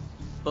王，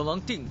本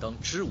王定当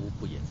知无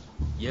不言，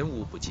言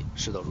无不尽。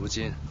事到如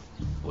今，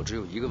我只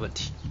有一个问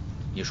题。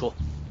你说，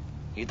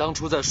你当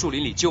初在树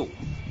林里救我，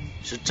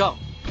是仗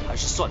还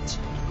是算计？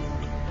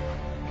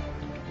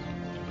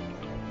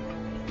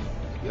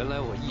原来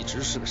我一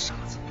直是个傻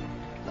子，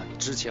那你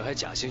之前还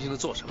假惺惺的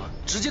做什么？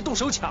直接动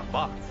手抢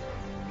吧！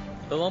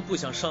本王不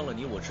想伤了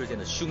你我之间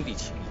的兄弟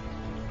情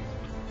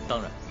谊，当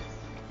然，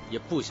也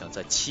不想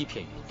再欺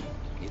骗于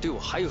你。你对我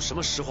还有什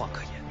么实话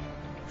可言？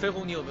飞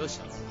鸿，你有没有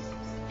想过，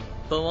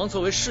本王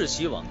作为世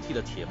袭罔替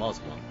的铁帽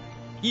子王，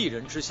一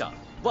人之下，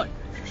万人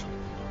之上。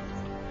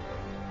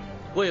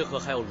为何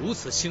还要如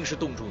此兴师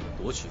动众的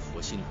夺取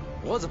佛心呢？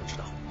我怎么知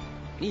道？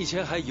你以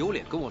前还有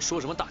脸跟我说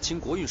什么大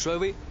清国运衰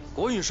微？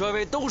国运衰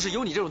微都是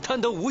有你这种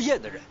贪得无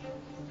厌的人。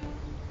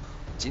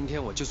今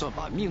天我就算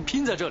把命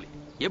拼在这里，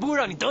也不会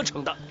让你得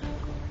逞的。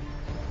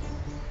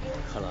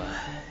看来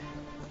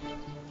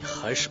你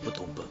还是不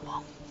懂本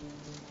王。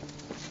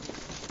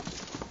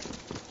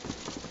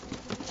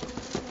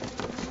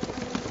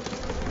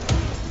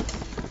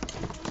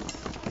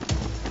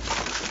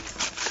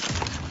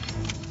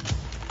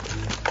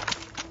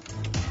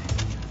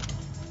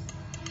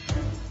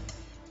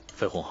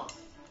飞鸿，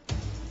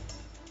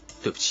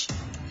对不起，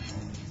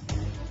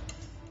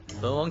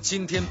本王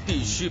今天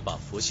必须把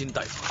佛心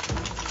带走。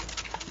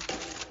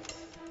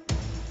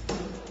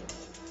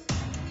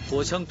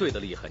火枪队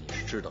的厉害你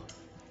是知道的，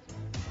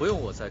不用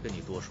我再跟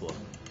你多说了。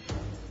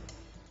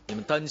你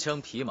们单枪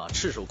匹马、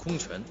赤手空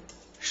拳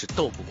是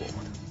斗不过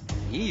我的。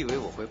你以为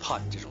我会怕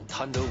你这种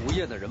贪得无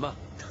厌的人吗？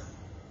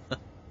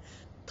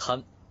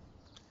贪，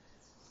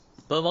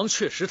本王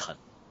确实贪，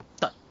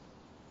但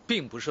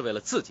并不是为了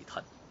自己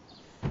贪。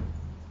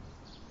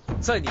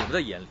在你们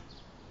的眼里，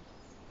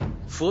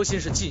佛心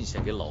是进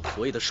献给老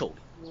佛爷的寿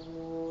礼，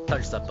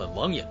但是在本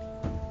王眼里，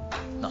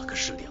那可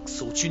是2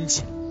艘军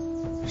舰。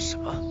什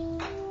么？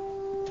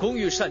工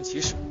欲善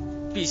其事，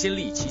必先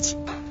利其器。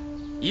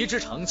一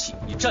支长器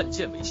以战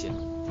舰为先，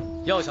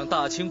要想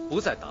大清不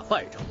再打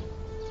败仗，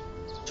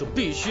就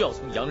必须要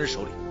从洋人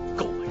手里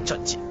购买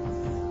战舰。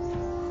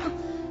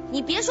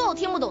你别说我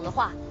听不懂的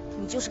话，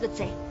你就是个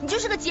贼，你就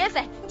是个劫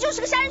匪，你就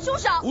是个杀人凶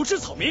手。无知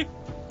草民，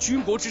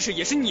军国之事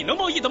也是你能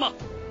贸易的吗？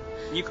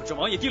你可知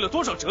王爷递了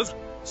多少折子，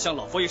向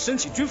老佛爷申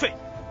请军费，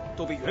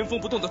都被原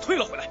封不动的退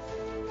了回来。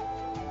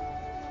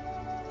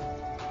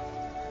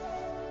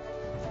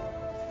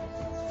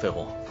飞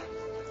鸿，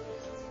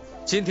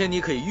今天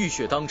你可以浴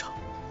血当场，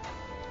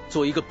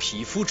做一个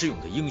匹夫之勇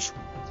的英雄。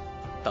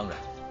当然，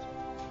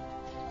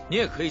你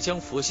也可以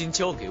将佛心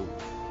交给我，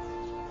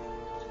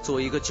做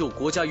一个救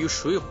国家于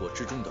水火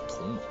之中的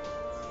同盟。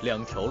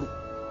2条路，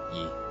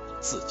你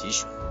自己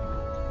选。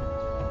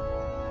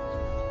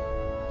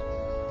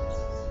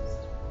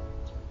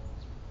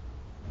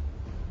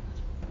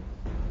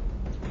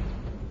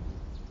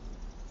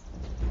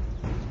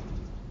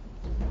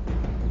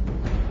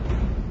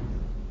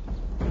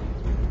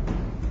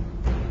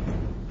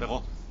飞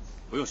鸿，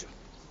不用选，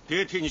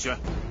爹替你选。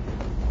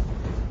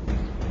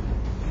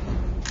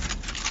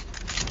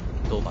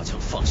都把枪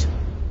放下。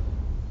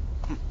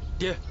哼，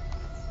爹。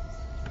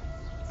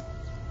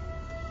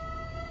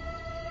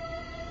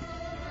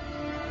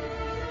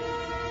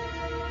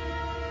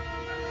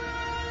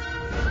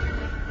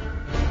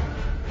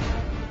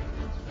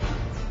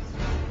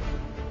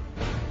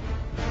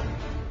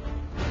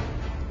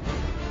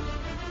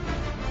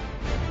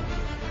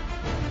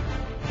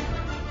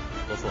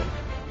伯父，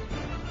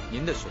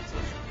您的选择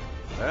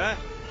是？哎，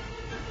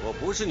我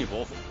不是你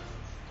伯父，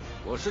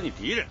我是你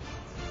敌人。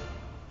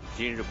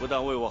今日不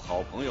但为我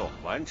好朋友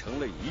完成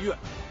了遗愿，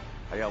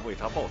还要为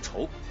他报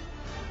仇。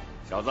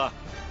小子，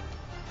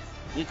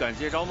你敢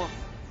接招吗？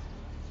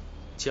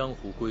江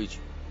湖规矩，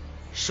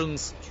生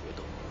死决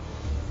斗。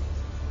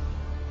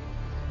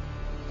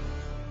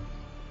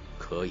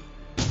可以。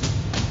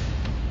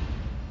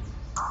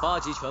8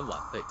极拳晚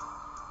辈，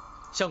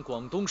向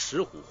广东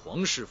石虎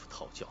黄师傅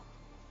讨教。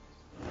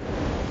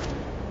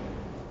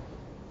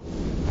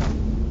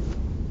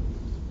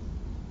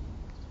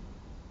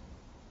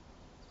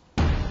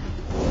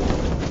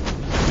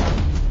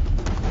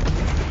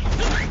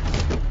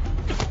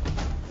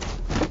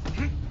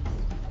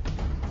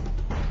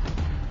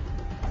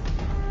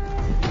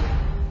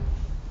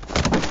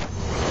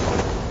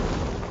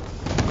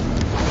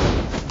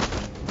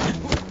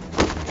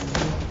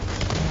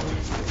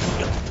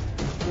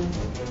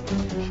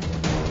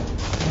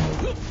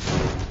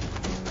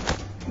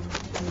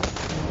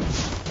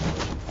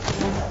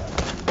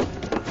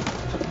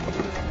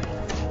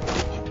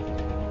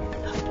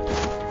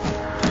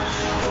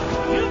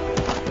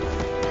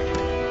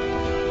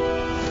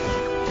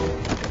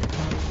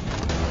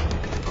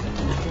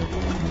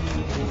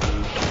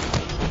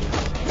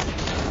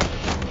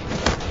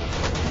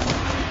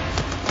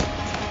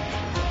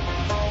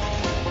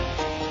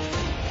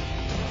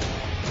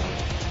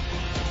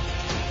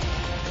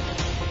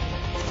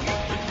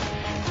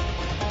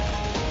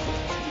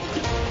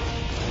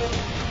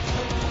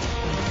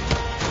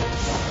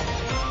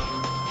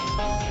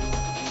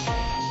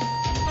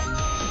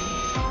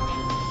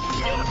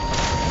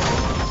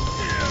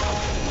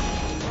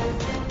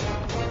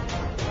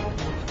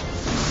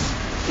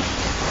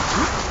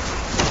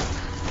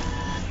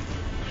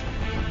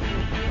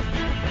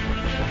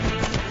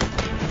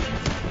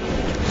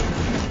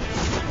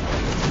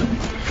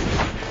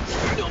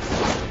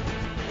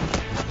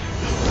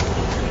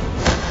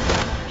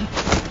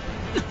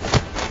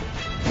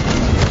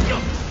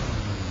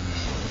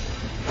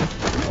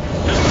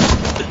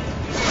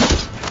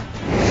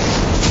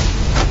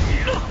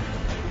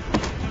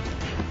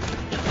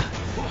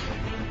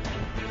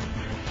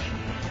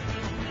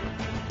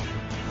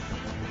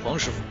黄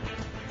师傅，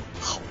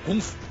好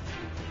功夫！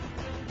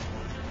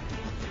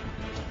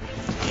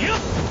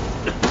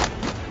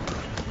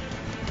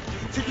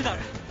千军大人，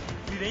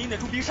李连英的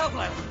重兵杀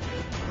过来了。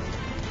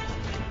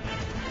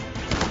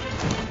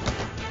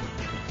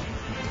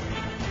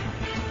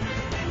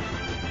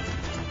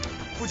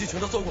附近全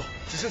都搜过，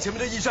只剩前面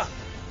的驿站。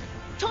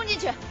冲进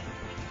去，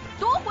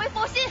夺回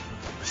佛心！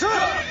是。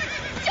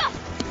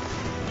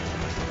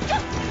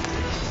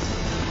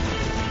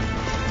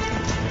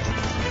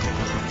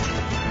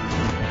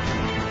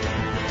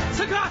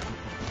散开！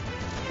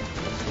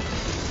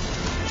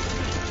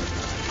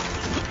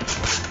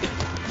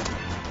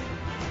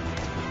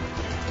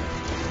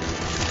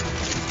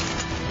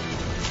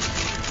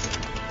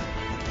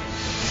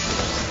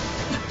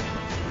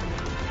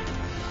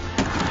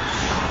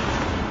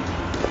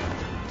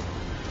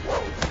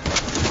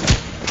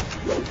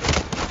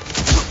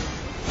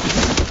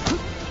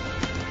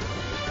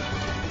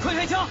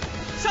枪，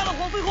杀了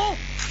黄飞鸿。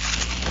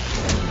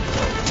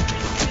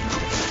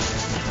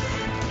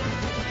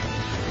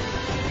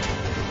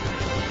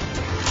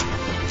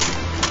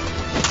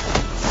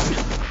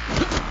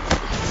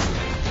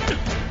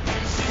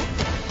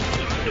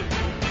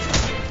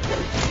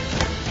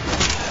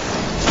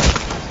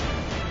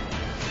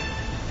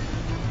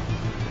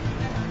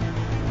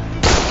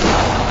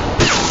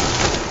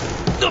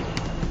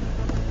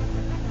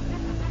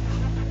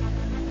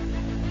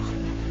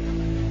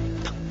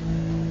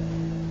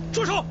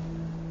住手！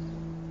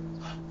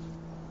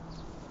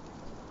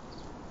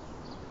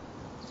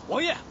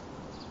王爷，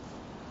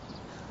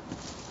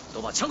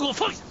都把枪给我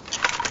放下！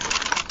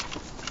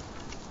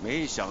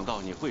没想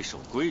到你会守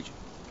规矩，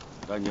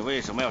但你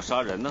为什么要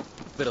杀人呢？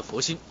为了佛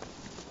心，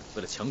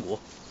为了强国，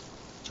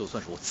就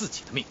算是我自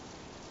己的命，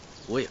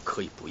我也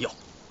可以不要。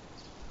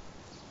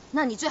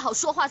那你最好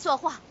说话算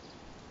话，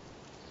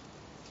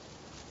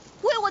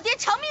为我爹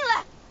偿命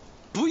来！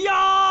不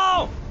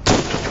要！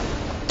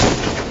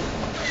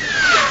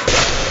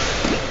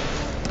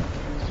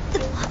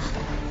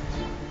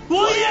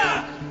王爷！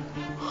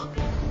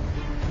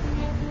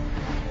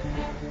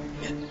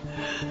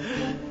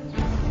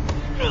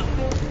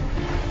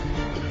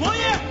王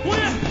爷！王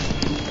爷！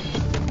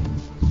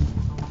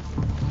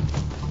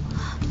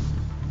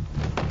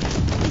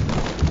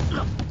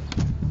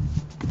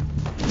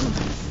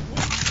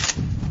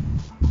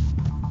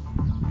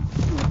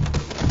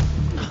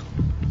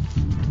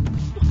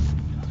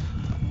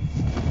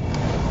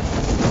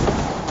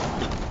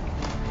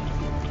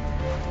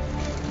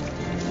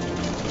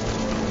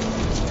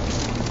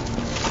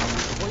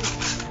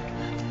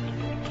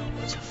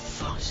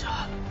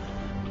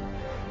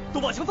都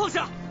把枪放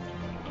下！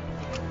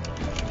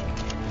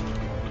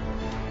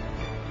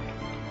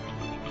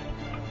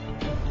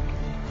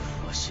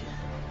佛心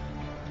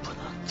不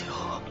能丢。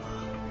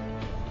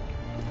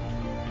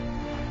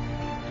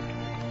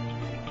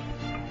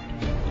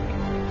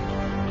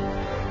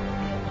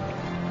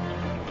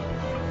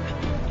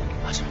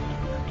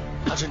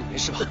阿志，你没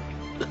事吧？飞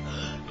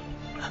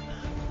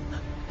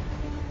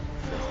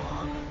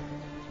鸿，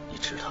你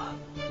知道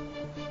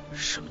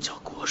什么叫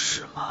国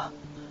事吗？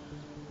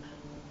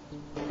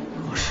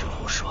我师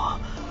傅说，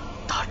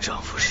大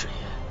丈夫是也。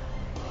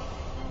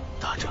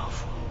大丈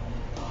夫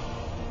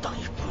当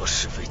以国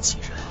事为己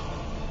任，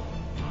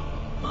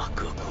马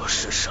革国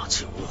事尚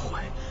且无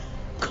悔，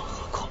更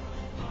何况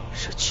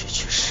是区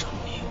区生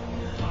命。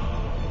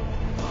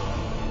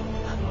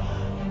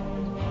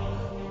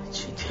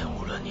今天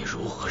无论你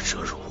如何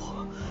折辱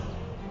我，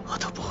我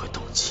都不会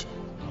动气。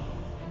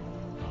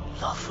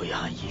老夫也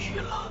安逸于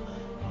了，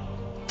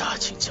大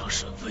清江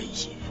山威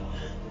仪。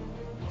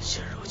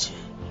现如今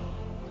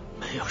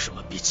没有什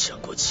么比强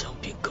国强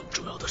兵更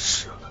重要的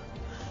事了，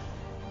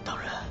当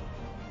然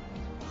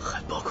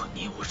还包括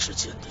你我之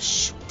间的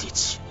兄弟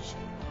情谊。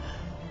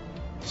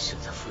现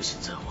在佛心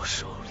在我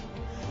手里，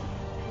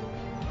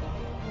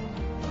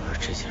而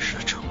这件事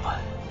的成败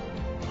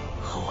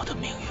和我的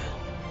命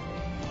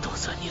运都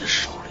在你的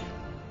手里。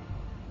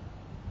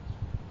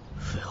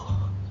飞鸿，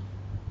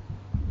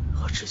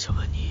我只想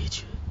问你一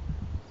句，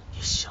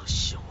你相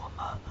信我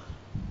吗？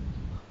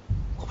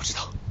我不知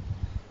道，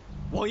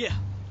王爷，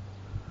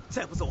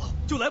再不走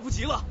就来不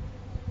及了。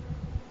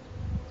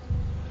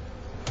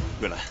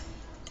月兰，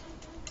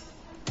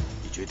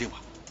你决定吧。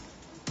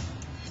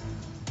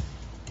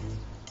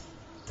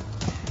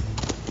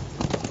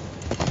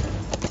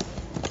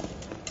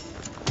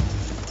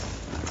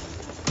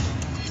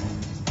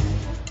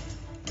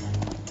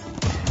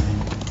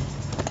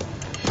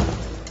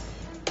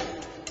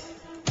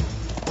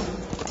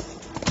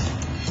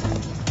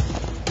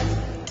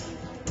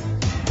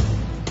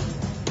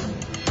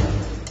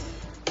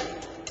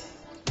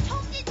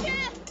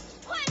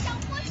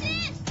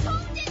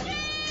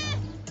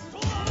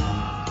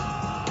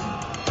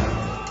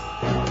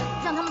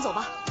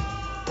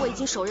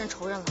手刃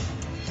仇人了，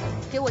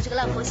给我这个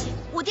烂佛心，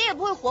我爹也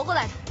不会活过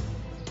来的。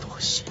多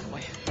谢王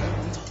爷，我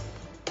们走。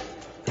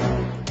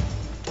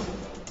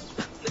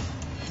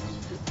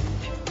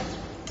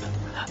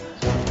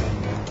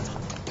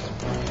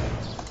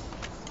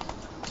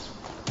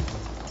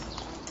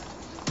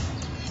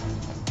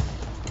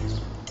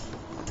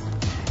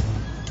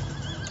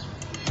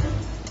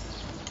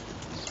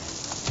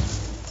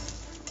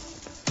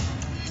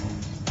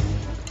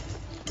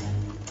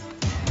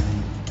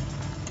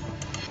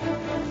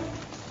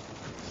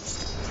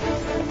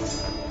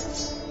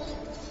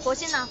佛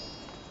心呢？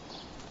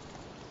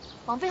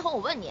王飞鸿，我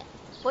问你，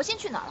佛心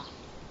去哪儿了？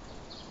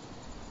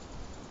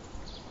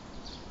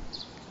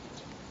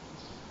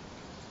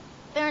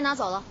被人拿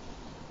走了？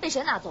被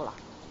谁拿走了？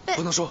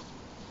不能说。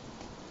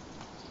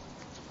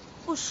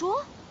不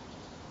说？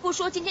不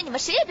说，今天你们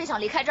谁也别想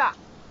离开这儿。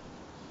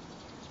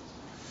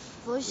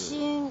佛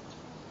心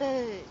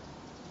被……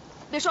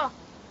别说了，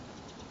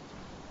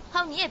还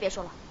有你也别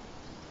说了。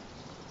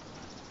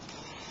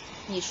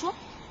你说。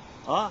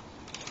啊？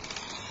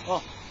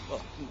哦。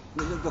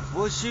那个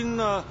佛心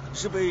呢，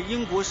是被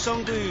英国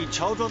商队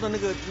乔装的那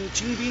个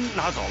清兵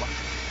拿走了。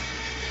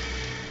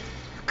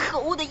可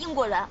恶的英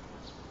国人！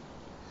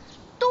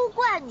都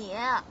怪你，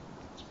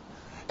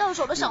到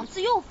手的赏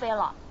赐又飞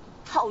了，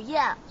讨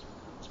厌。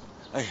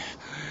哎呀，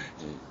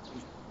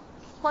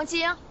黄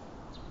青，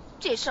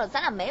这事儿咱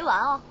俩没完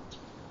啊！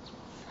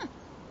哼，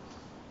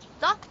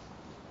走。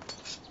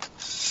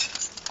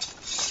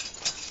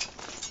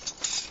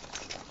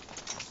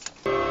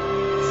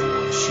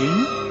佛心，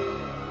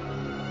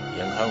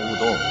眼看勿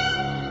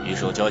动，一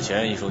手交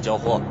钱，一手交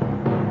货。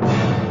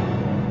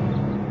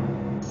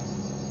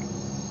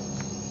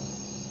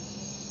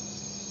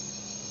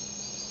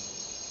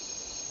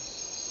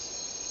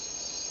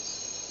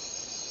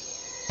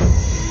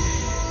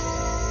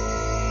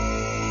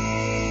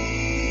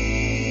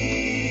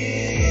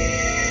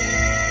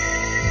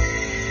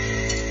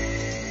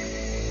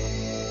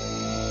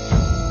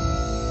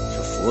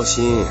佛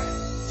心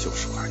就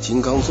是块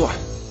金刚钻，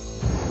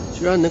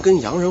居然能跟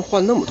洋人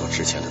换那么多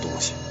值钱的东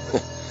西，哼，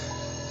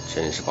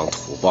真是帮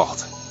土包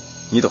子。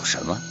你懂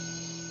什么？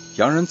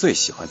洋人最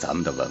喜欢咱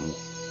们的文物，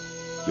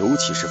尤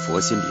其是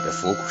佛心里的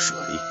佛骨舍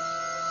利。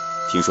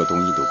听说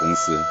东印度公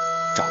司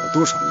找了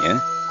多少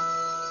年，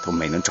都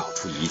没能找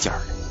出一件来。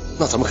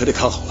那咱们可得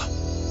看好了，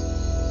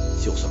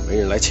就算没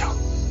人来抢，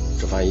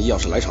这万一要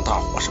是来场大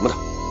火什么的，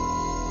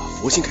把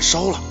佛心给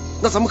烧了，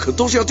那咱们可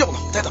都是要掉脑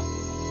袋的。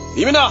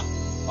里面的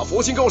把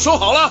佛心给我收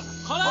好了。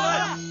好嘞。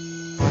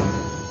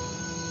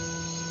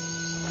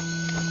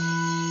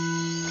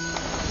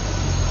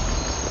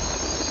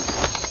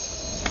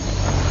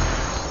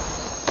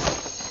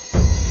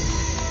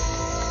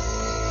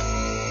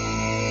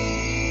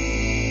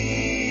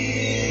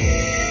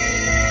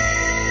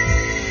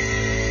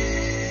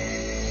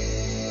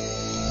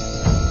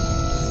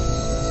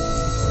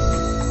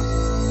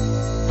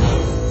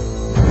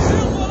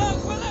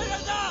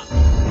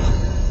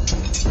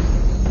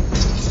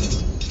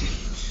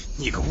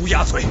乌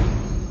鸦嘴，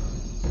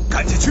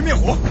赶紧去灭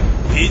火，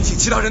别引起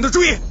其他人的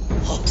注意。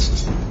好，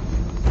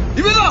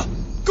里面的，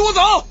跟我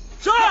走。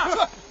是。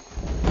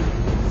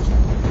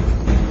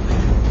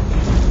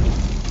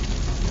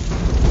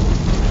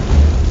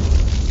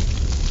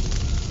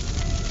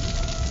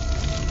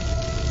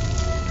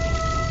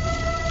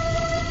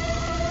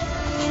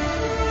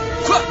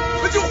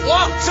快救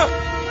火！是。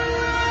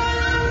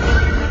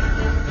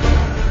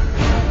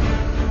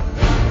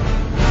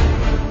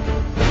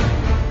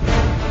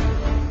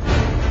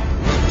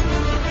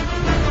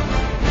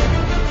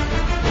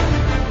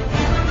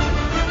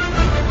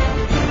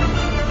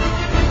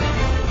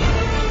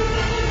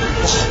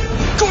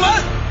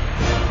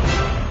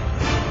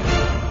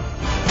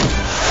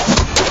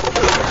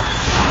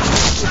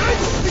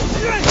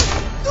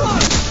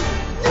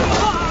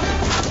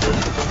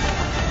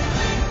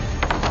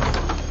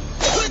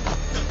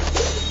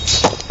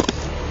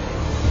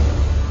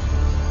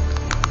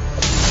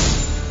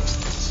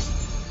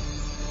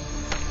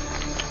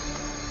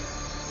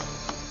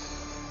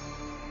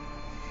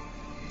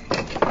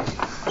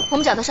我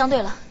们找到商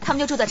队了，他们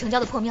就住在城郊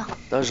的破庙。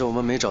但是我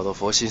们没找到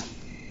佛心。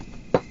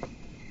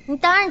你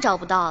当然找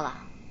不到了，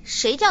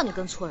谁叫你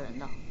跟错人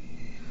的？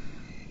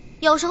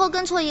有时候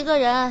跟错一个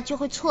人就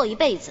会错一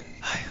辈子。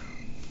哎呀，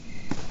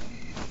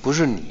不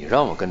是你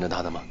让我跟着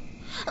他的吗？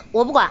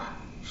我不管，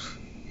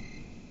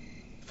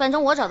反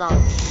正我找到了，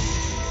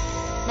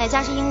买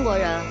家是英国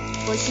人，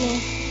佛心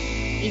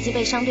已经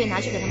被商队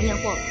拿去给他们验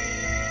货了。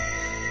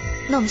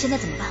那我们现在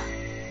怎么办？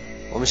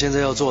我们现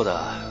在要做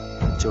的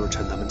就是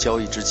趁他们交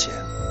易之前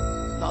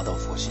拿到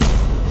佛心。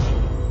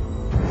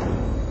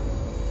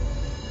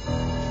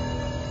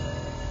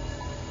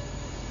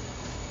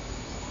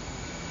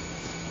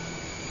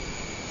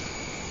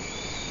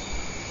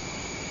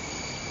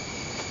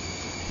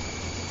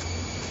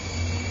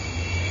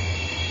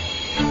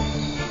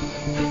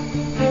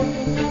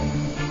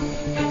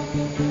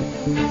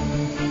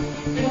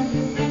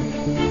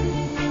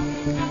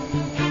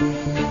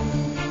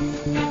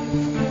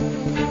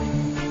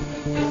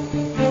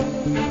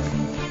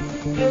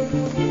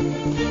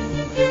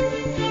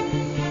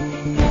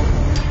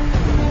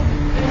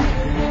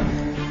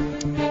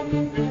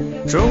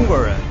中国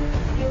人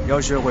要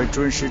学会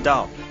准时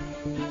到。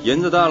银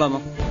子带了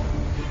吗？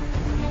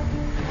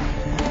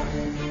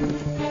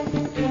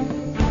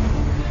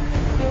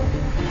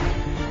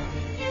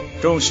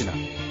东西呢？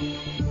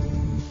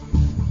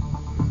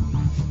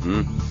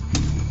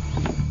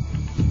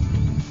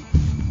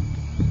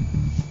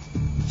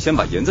先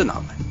把银子拿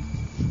来。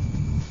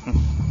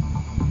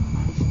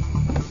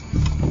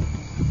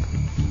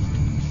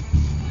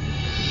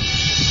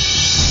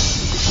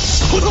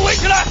把他围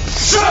起来！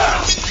是。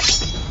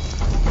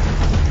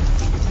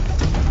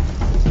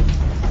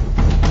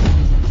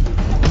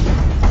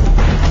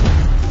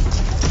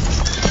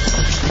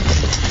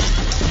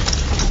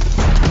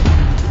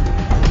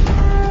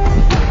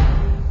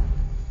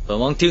本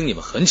王盯你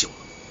们很久了，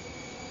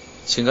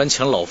竟敢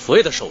抢老佛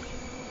爷的寿礼，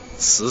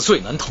此罪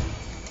难逃。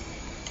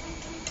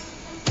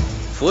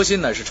佛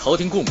心乃是朝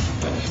廷贡品，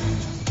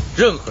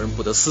任何人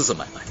不得私自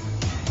买卖，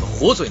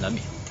活罪难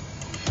免。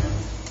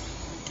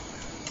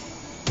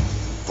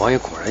王爷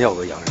果然要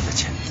讹洋人的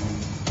钱。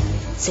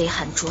贼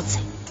喊捉贼，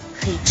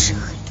黑吃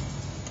黑。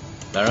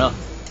来人啊，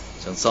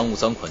将赃物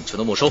赃款全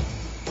都没收，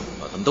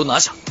把他们都拿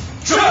下。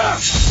是。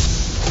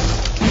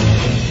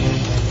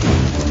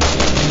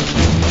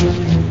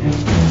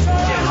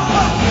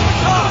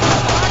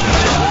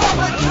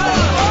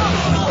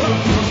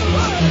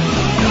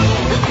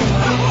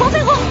黄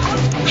飞鸿，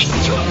哎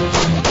呦！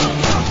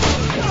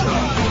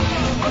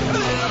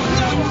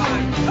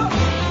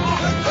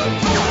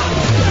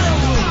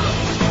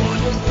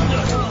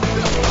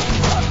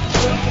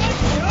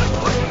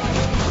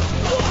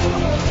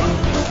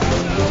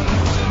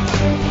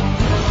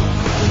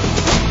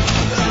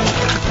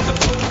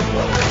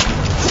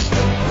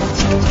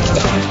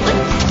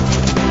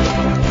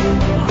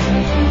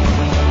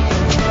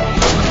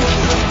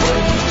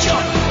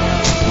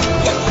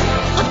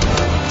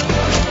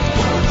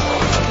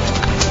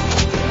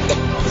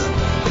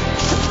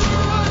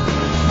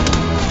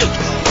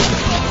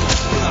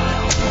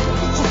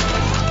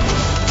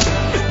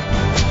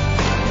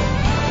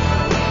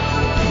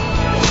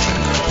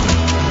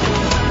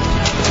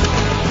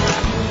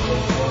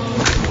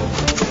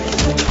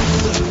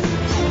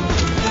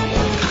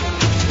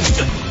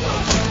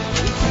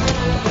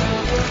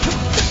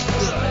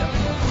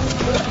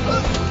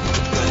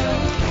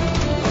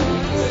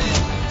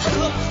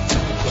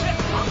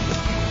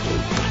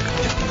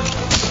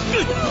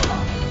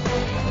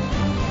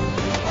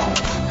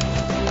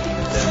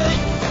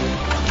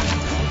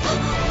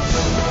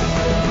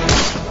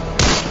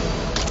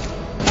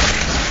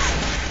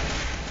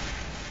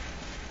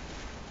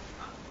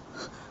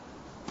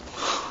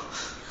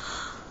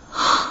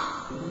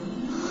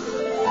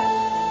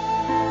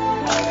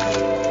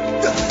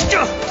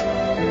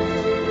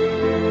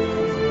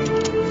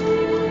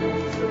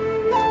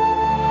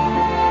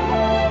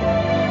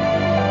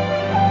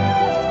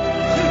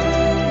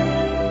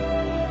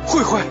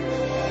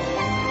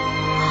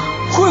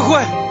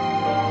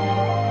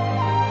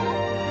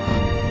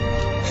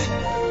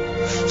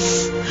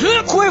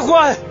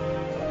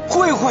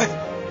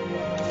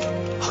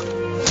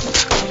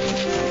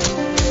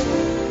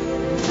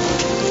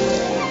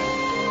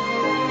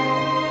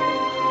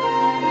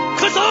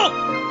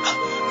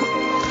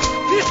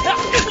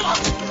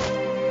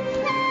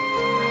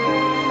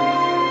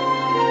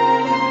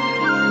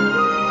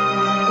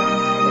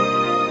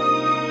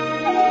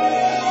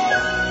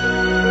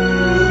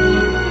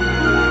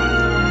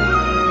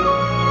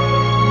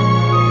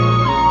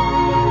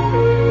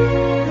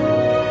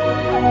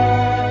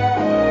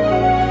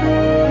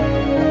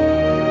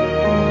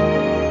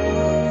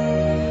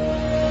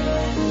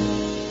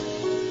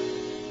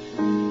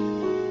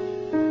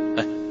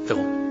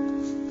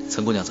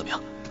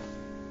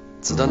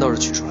子弹倒是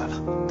取出来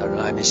了，但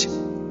人还没醒。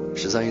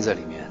13姨在里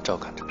面照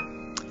看着。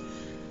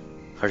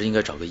还是应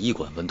该找个医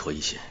馆稳妥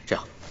一些。这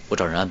样，我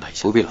找人安排一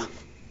下。不必了，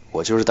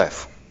我就是大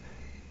夫。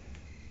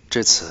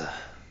这次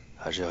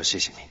还是要谢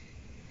谢你。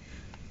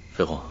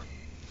飞鸿，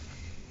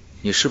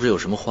你是不是有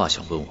什么话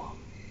想问我？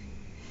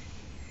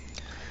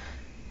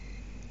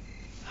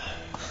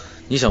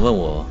你想问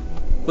我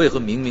为何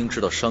明明知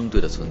道商队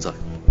的存在，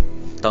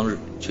当日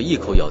却一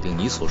口咬定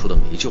你所说的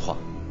每一句话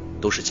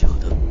都是假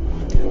的？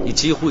你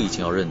几乎已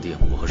经要认定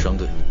我和商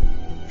队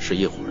是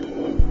一伙的。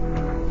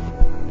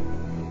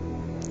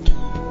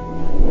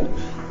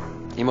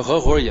你们合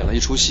伙演了一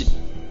出戏，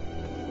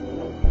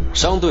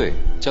商队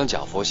将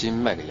假佛心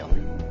卖给洋人，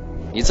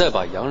你再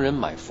把洋人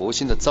买佛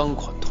心的赃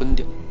款吞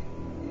掉。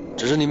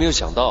只是你没有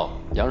想到，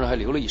洋人还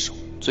留了一手，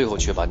最后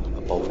却把你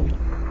们包围了。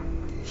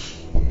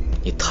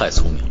你太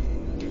聪明了，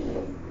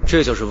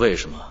这就是为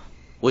什么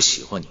我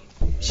喜欢你，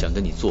想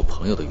跟你做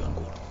朋友的缘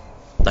故了。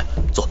来，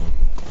坐。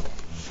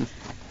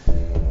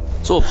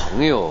做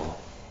朋友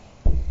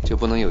就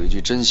不能有一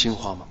句真心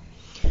话吗？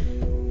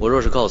我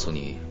若是告诉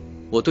你，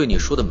我对你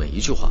说的每一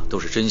句话都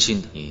是真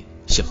心的，你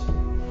信吗？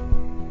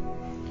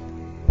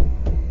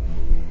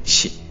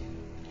信。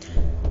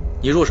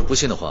你若是不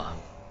信的话，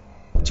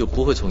就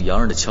不会从洋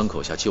人的枪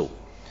口下救我。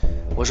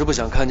我是不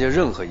想看见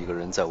任何一个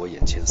人在我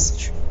眼前死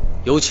去，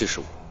尤其是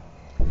我，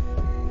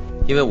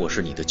因为我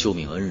是你的救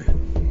命恩人。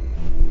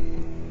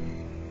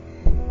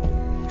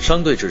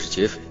商队只是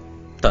劫匪，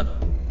但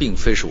并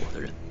非是我的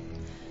人。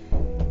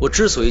我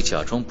之所以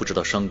假装不知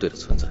道商队的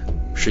存在，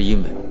是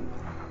因为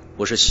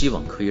我是希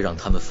望可以让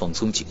他们放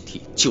松警惕，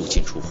就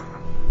近出火。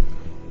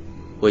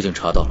我已经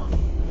查到了，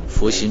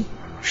佛心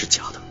是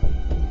假的，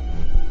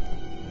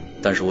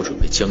但是我准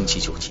备将计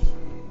就计，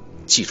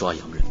既抓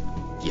洋人，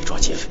也抓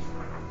劫匪。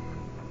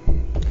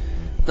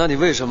那你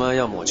为什么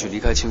要抹去离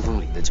开清风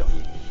岭的脚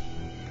印？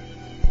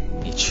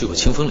你去过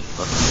清风岭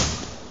吗？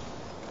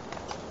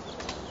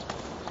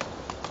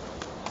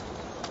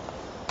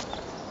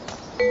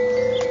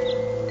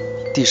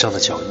地上的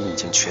脚印已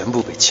经全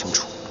部被清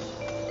除，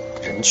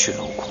人去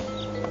楼空，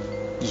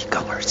一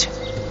干而净。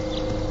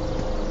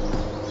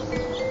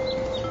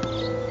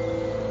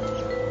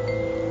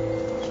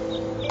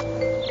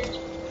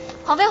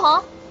黄飞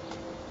鸿，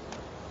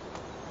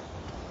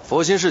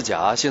佛心是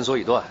假，线索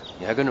已断，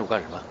你还跟着我干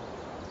什么？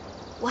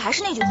我还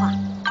是那句话，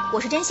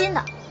我是真心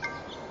的。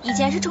以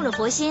前是冲着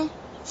佛心，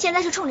现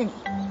在是冲着你。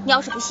你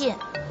要是不信，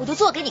我就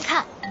做给你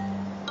看。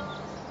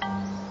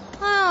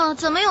哎呀，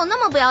怎么有那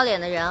么不要脸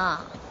的人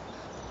啊！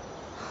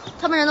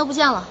他们人都不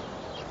见了。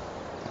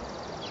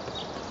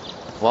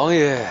王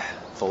爷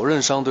否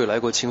认商队来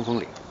过清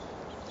风岭，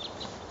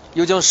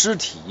又将尸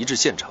体移至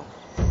县城。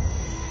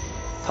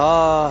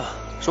他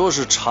说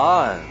是查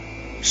案，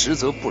实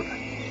则不然。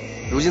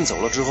如今走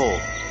了之后，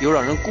又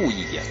让人故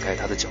意掩盖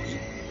他的脚印，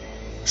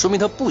说明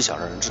他不想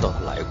让人知道他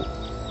来过。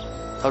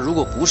他如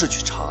果不是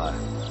去查案，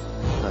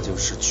那就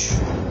是去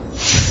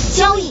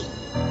交易。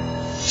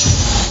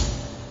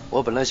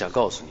我本来想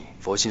告诉你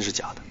佛心是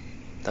假的，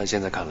但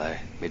现在看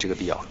来没这个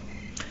必要了。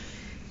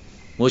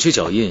抹去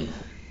脚印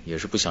也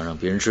是不想让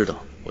别人知道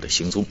我的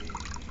行踪，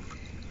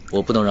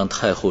我不能让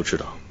太后知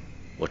道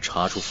我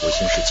查出佛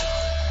心是假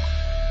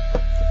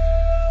的。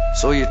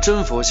所以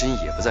真佛心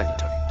也不在你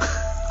这里。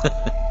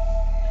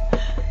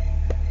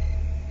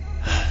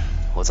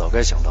我早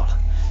该想到了，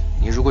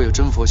你如果有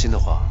真佛心的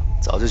话，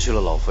早就去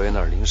了老佛爷那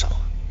儿领赏了，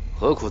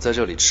何苦在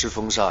这里吃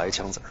风沙挨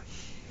枪子儿？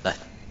来，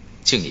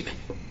敬你一杯。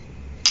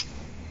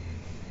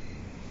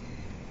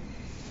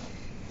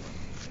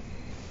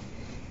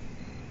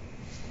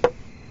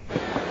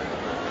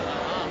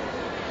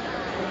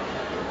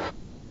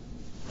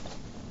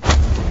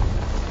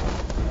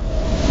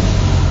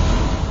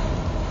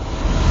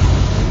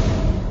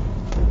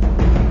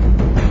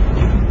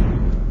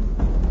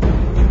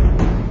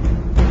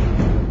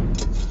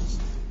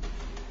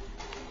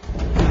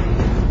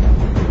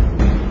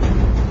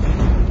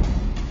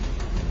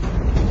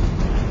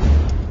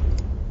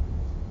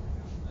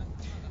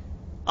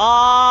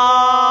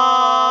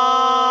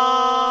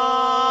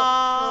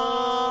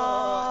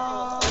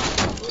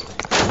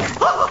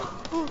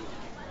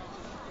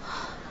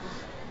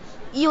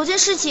有件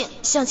事情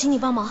想请你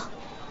帮忙。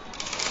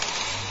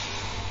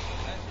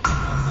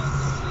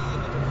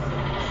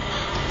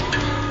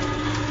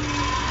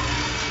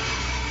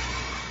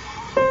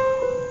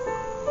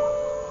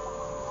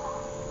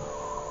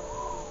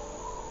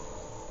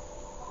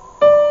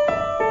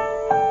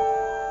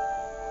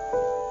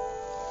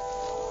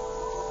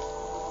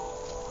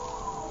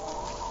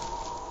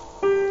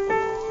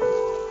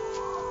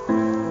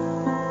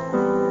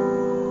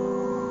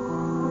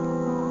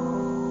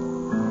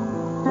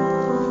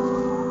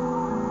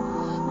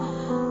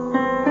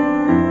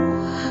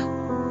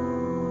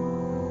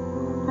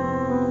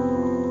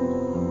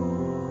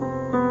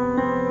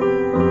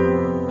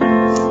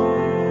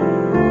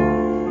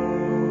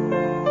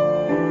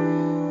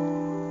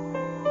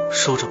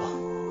收着吧，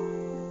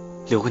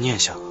留个念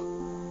想。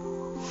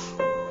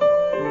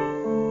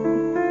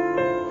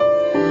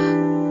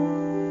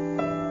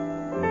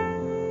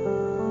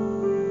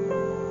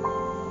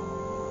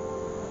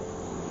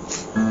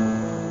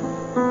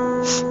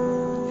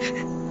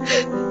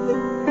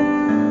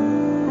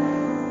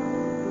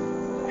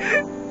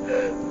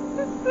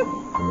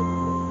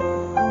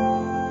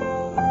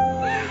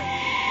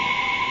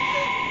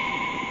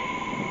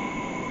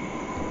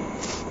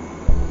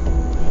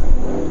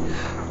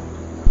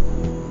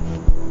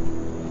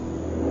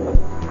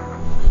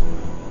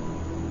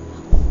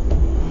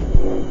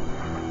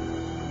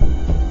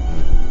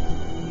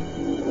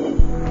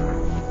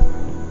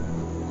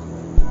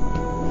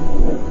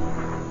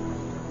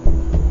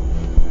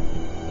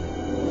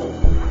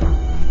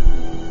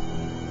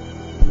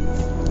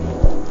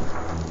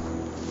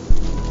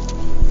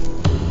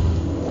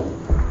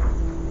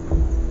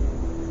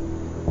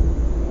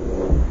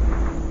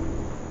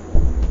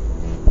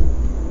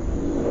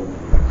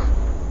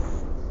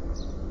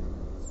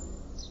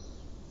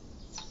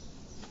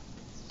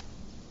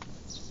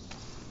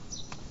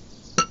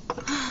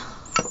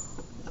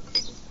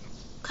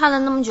看了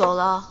那么久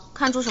了，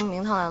看出什么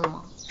名堂来了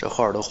吗？这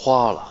画都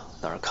花了，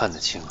哪儿看得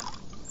清啊？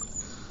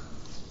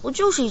不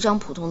就是一张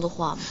普通的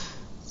画吗？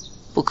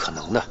不可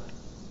能的。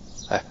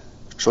哎，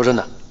说真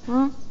的，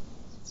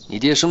你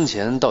爹生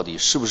前到底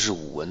是不是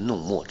舞文弄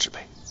墨之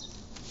辈？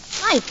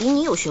那也比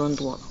你有学问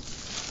多了。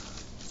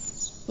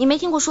你没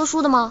听过说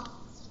书的吗？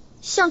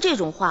像这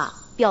种画，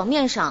表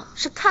面上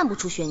是看不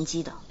出玄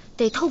机的，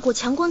得透过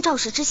强光照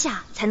射之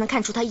下，才能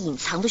看出它隐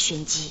藏的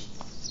玄机。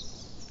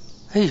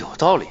哎，有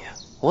道理啊，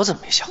我怎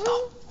么没想到？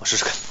我试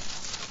试看。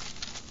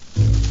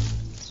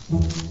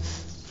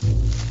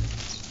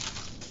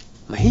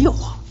没有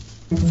啊？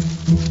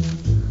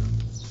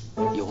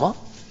有吗？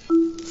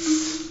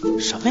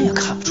什么也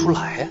看不出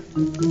来呀。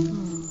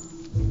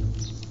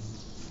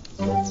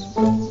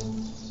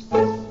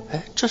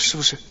哎，这是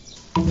不是？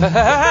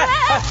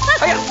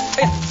哎呀，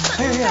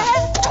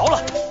着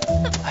了！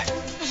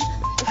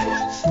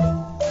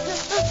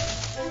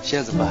现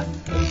在怎么办？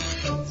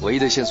唯一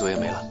的线索也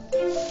没了。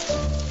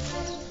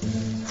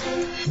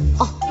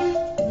哦，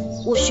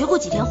我学过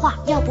几天画，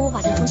要不我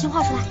把它重新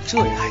画出来？这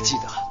也还记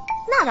得？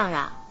那当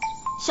然，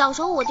小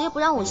时候我爹不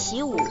让我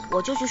习武，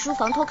我就去书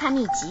房偷看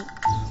秘籍。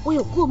我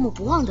有过目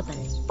不忘的本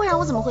领，不然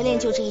我怎么会练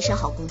就这一身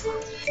好功夫啊？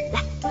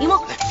来，笔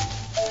墨。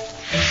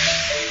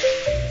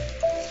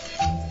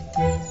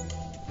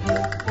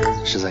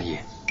13姨，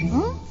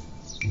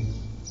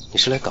你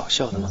是来搞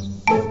笑的吗？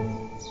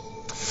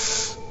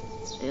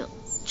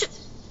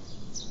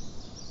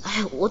哎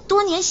呦，我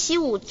多年习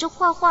武，这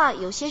画画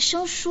有些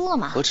生疏了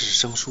嘛。何止是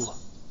生疏啊，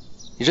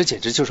你这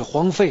简直就是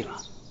荒废了。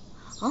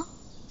啊？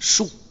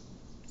树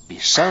比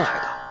山还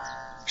大，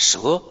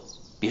蛇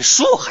比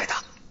树还大。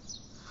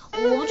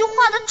我不就画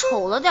的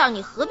丑了点，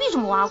你何必这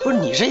么挖苦？不是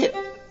你这也……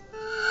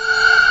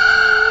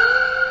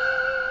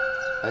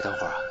哎，等会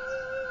儿啊。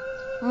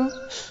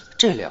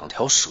这2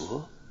条蛇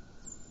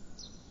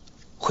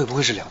会不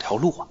会是2条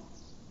路啊？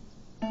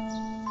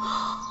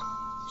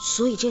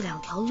所以这2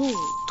条路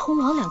通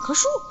往2棵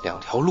树。2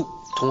条路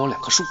通往2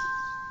棵树。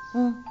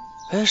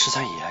哎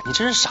，13姨，你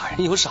真是傻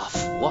人有傻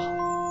福啊。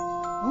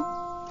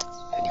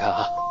你看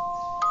啊，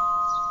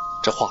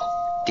这画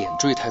点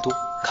缀太多，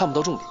看不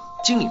到重点。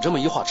经你这么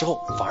一画之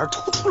后，反而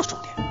突出了重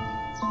点。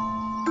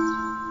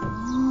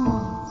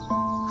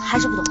还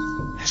是不懂。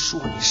说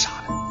你傻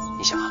呢，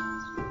你想啊，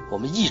我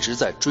们一直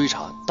在追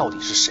查到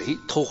底是谁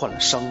偷换了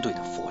商队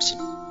的佛心，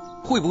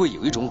会不会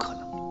有一种可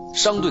能，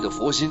商队的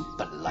佛心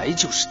本来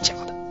就是假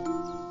的？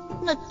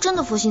那真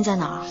的佛心在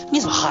哪儿？你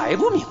怎么还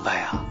不明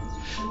白啊？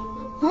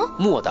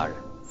莫大人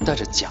带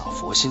着假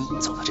佛心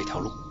走的这条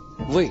路，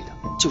为的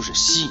就是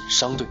吸引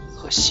商队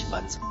和戏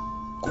班子。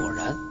果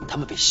然，他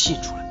们被吸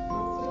引出来。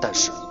但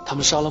是他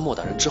们杀了莫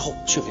大人之后，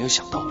却没有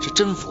想到这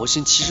真佛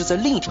心其实在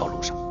另一条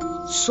路上。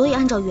所以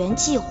按照原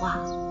计划，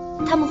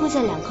他们会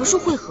在2棵树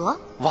汇合。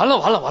完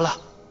了！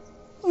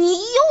你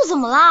又怎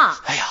么啦？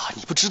哎呀，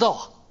你不知道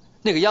啊，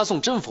那个押送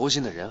真佛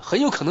心的人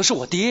很有可能是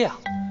我爹呀！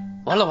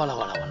完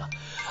了！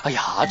哎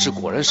呀，这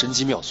果然神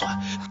机妙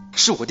算，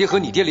是我爹和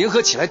你爹联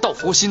合起来盗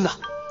佛心呐！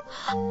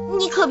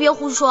你可别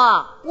胡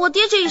说，我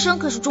爹这一生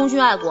可是忠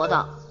君爱国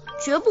的，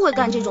绝不会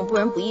干这种不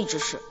仁不义之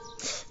事。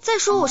再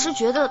说，我是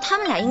觉得他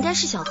们俩应该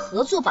是想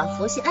合作把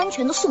佛心安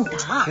全的送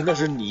达。那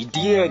是你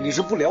爹，你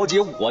是不了解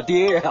我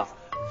爹呀。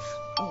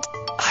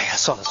哎呀，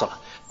算了，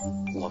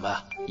我们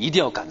一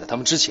定要赶在他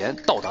们之前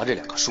到达这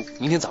2棵树，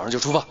明天早上就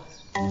出发。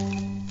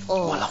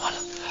完了！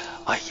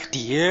哎呀，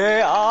爹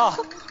呀！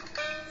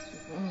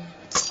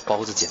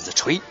包子剪子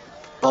锤，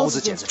包子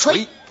剪子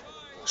锤。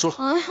输了。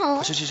哎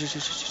呀，去。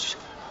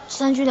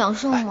3局2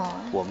胜吗？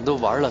我们都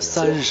玩了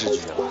30局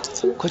了，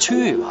快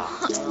去吧。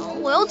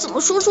我要怎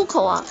么说出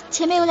口啊？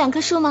前面有2棵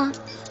树吗？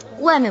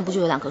外面不就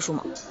有2棵树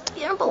吗？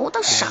别人把我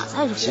当傻子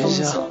还是疯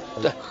子？行，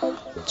对，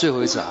最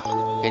后一次啊，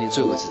给你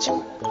最后一次机会，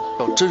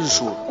要真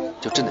输了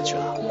就真的去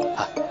了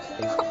啊！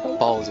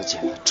包子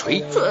剪子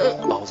锤，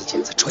包子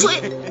剪子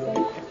锤。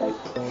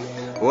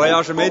我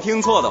要是没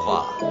听错的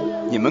话，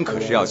你们可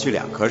是要去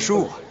2棵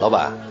树啊！老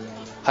板，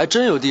还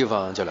真有地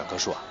方叫2棵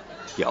树啊？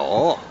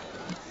有。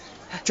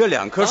这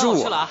2棵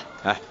树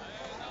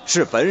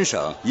是本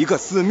省一个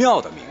寺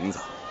庙的名字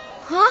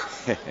啊。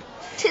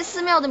这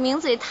寺庙的名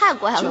字也太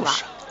怪了吧？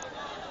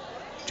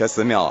这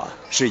寺庙啊，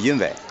是因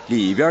为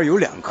里边有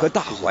2棵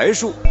大槐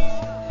树。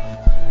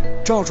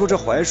照说这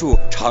槐树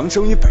常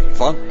生于北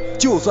方，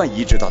就算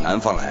移植到南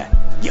方来，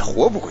也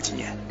活不过几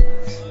年。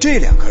这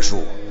2棵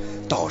树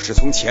倒是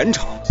从前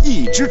朝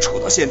一直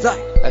杵到现在。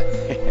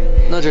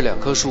那这2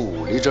棵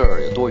树离这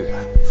儿有多远？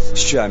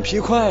选皮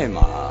快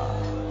嘛。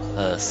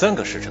3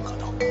个时辰可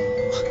到。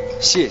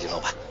谢谢老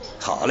板。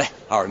好嘞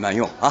，2位慢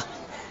用啊。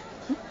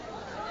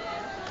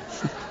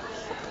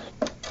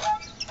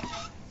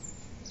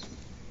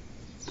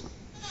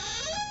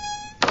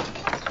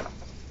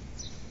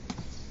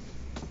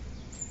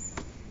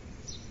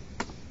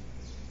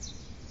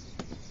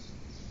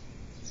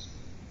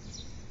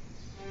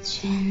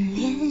眷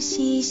恋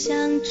西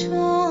厢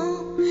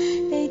中，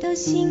北斗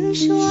星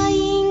说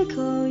阴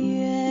沟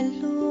月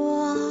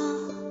落。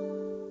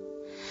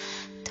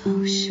都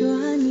说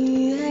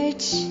女儿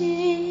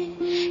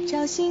痴，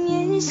朝夕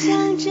念想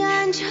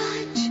辗转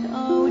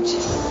惆怅。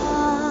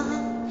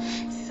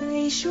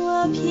虽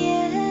说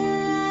偏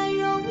爱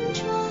容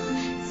妆，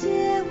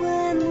借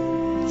问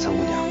木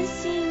兰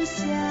心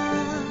香。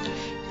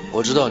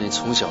我知道你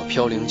从小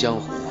飘零江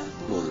湖，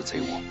落入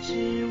贼窝，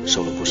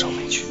受了不少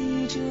委屈。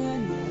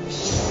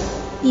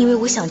你以为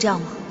我想这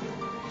样吗？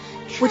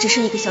我只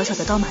是一个小小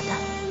的刀马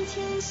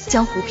旦，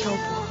江湖漂泊，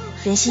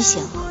人心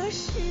险恶。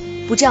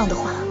不这样的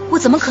话，我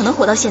怎么可能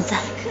活到现在？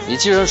你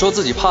既然说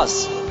自己怕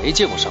死，没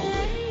见过商队，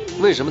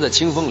为什么在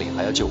清风里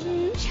还要救我？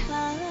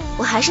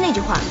我还是那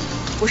句话，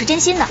我是真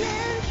心的。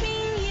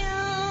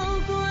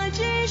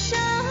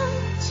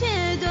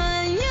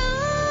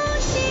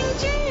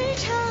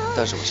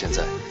但是我现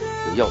在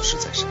有要事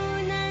在身，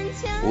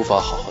无法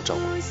好好照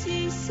顾你。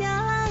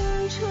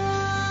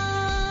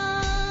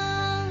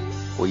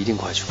我一定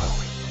快去快回。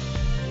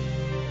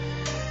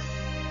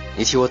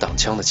你替我挡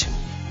枪的情谊，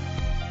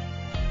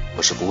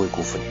我是不会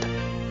辜负你的。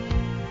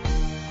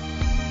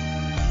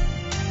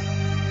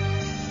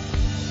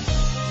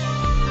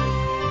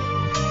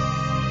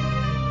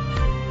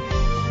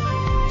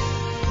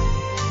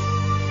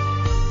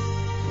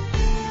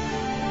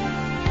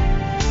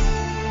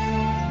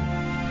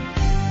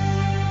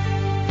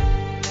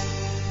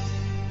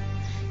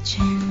眷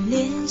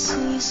恋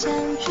西厢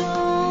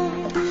中，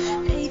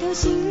北斗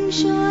星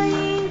说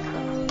阴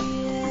沟月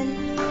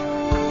落。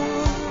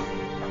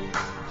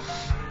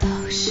都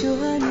说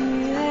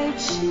女儿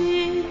痴，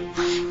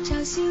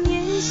朝夕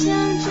念想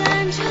辗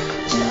转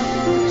惆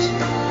怅。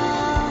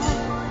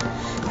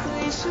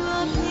虽说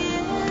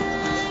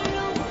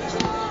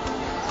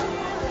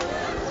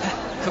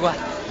官，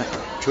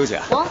出去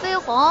啊。黄飞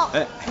鸿，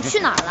你去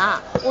哪儿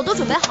了？我都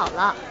准备好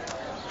了，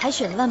还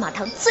选了万马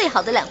堂最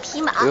好的2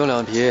匹马。不用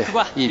2匹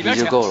，1匹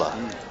就够了。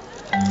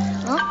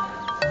嗯，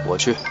我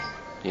去，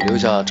你留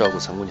下照顾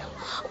陈姑娘。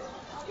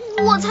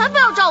我才不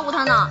要照顾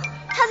她呢，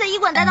她在医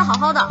馆待得好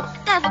好的，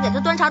大夫给她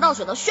端茶倒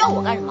水的，需要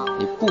我干什么？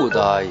你不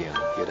答应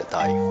也得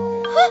答应。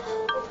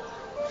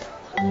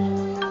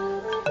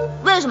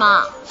为什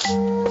么？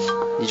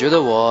你觉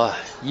得我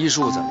医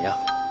术怎么样？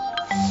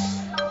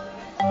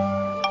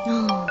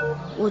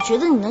我觉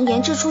得你能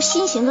研制出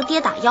新型的跌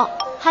打药，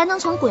还能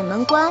从鬼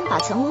门关把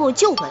陈慧慧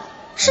救回来，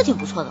是挺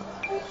不错的。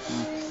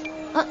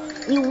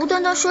你无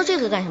端端说这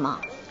个干什么？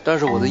但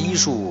是我的医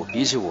术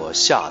比起我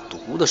下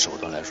毒的手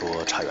段来说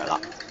差远了。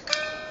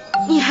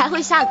你还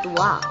会下毒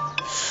啊？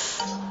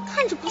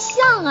看着不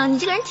像啊，你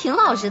这个人挺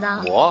老实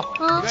的。我？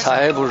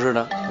才不是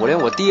呢，我连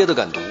我爹都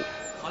敢毒。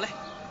好嘞。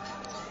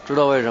知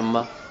道为什么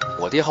吗？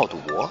我爹好赌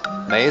博，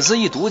每次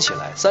一赌起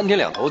来，3天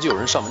2头就有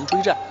人上门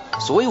追债，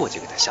所以我就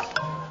给他下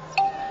毒。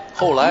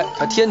后来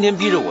他天天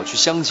逼着我去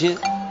相亲，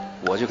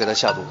我就给他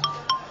下毒。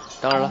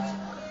当然了，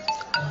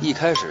一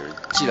开始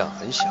剂量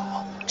很小，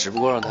只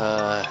不过让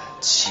他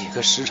几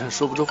个时辰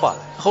说不出话来。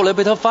后来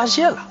被他发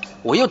现了，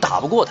我又打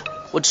不过他，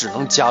我只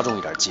能加重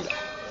一点剂量。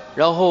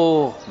然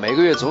后每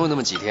个月总有那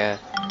么几天，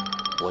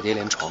我爹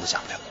连床都下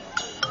不了。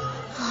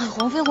哎，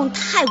黄飞鸿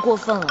太过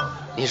分了。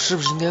你是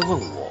不是应该问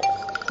我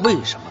为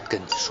什么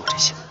跟你说这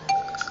些？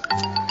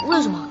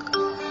为什么？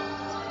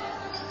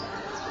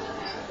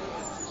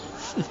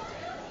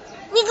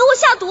你给我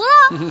下毒了！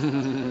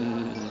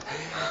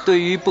对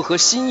于不合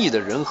心意的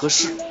人和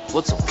事，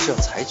我总是要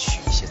采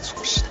取一些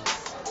措施的。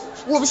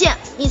我不信，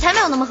你才没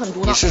有那么狠毒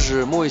呢。你试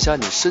试摸一下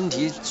你身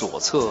体左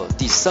侧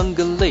第3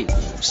根肋骨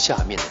下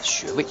面的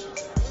穴位，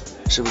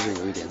是不是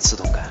有一点刺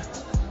痛感？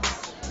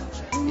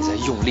你再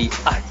用力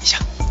按一下。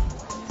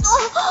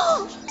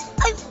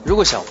如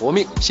果想活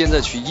命，现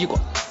在去医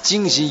馆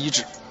精心医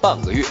治，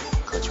半个月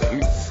可痊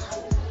愈。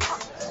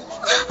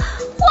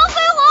黄飞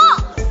鸿！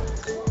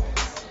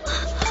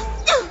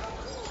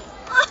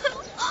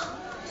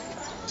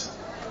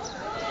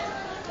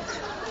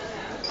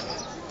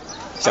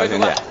小兄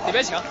弟，里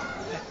边请。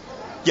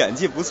演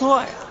技不错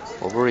呀。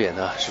我不是演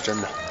的，是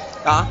真的。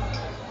啊？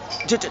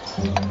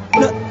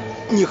那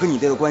你和你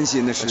爹的关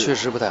系那是？确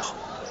实不太好。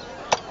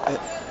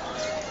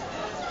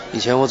以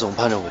前我总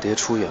盼着我爹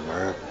出远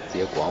门，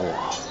别管我，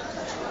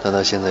但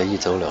他现在一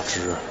走了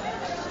之，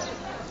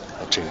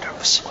还真有点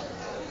不习惯。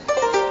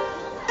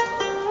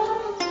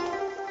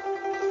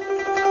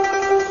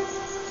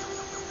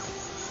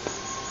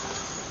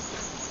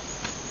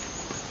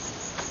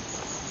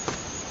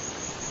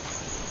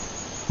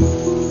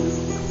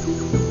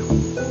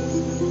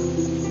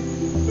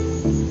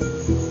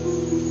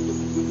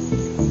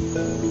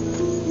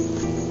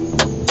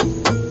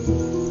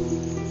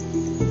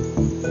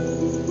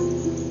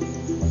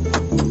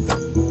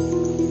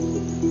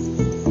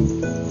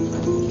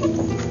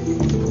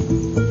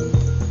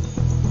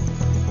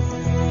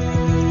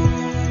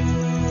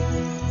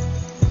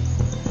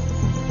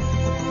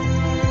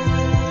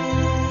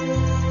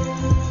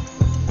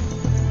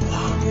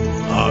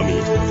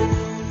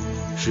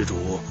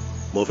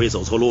莫非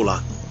走错路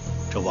了？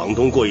这往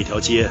东过一条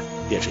街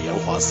便是杨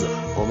华寺了。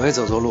我没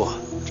走错路，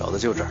找的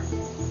就这儿。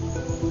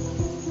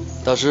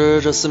大师，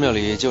这寺庙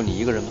里就你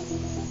一个人吗？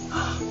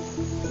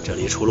这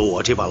里除了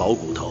我这把老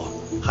骨头，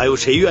还有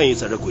谁愿意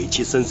在这鬼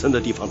气森森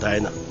的地方待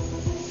呢？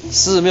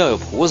寺庙有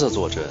菩萨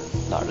坐镇，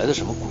哪来的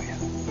什么鬼啊？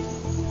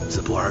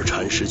自不二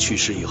禅师去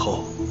世以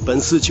后，本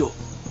寺就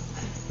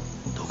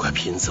都怪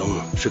贫僧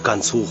是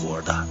干粗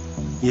活的，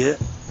也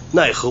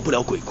奈何不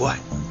了鬼怪。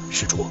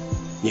施主，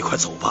你快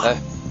走吧。哎，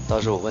大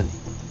师，我问你，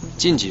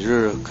近几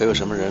日可有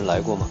什么人来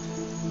过吗？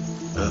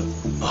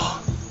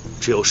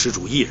只有施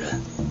主一人，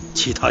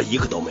其他一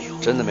个都没有。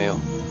真的没有？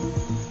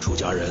出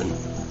家人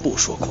不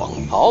说诳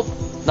语。好，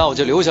那我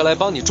就留下来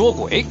帮你捉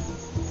鬼。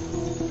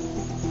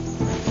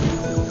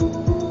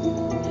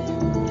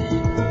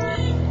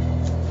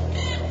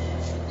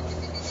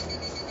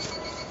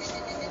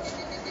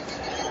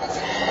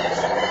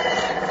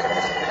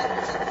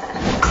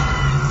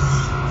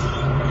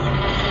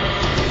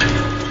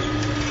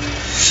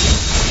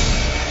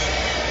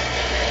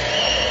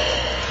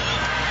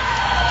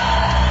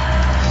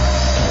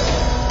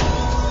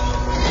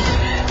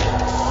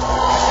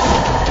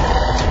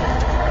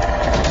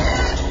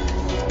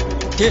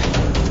爹，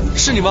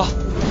是你吗？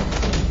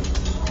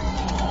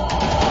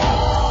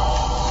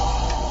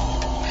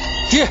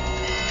爹，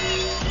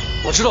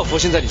我知道佛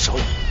心在你手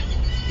里，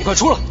你快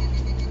出来！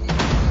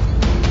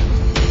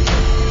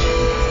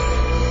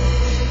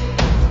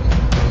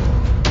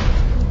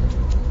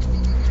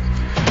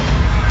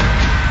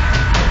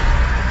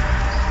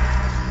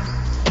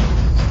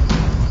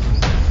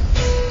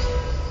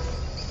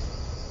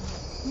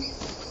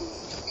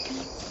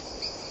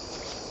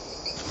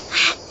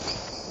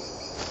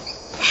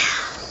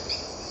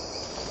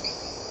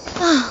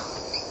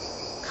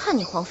看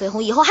你黄飞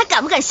鸿以后还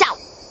敢不敢吓我？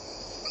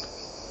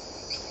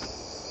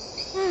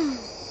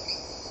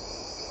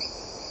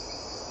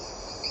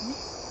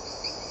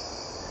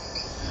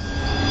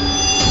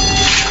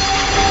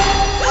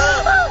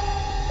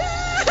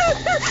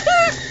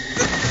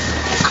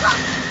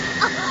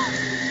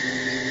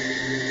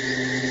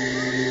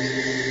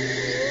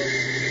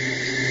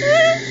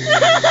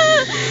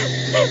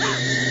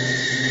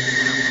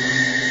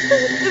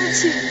不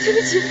起，对不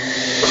起。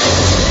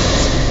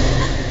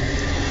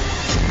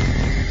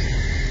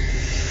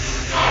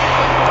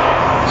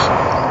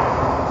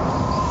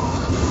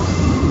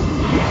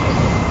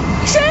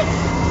谁？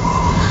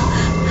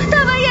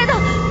大半夜的，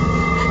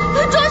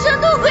装神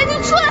弄鬼，你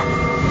出来！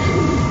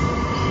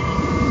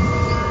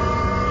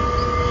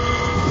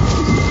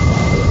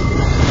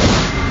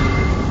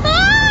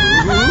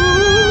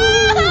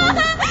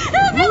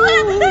别过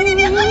来！你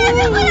别过来！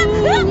别过来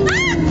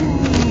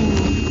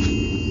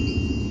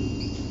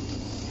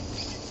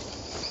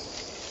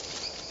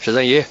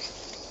！13姨，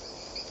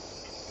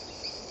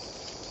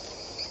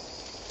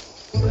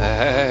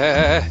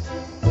哎，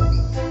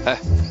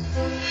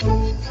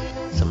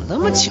怎么那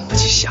么经不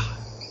起吓？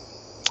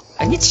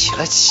哎，你起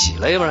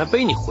来，要不然还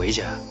背你回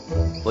去。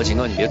我警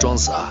告你别装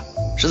死啊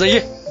！13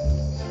姨，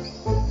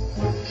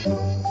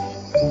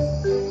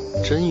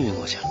真晕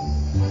过去了。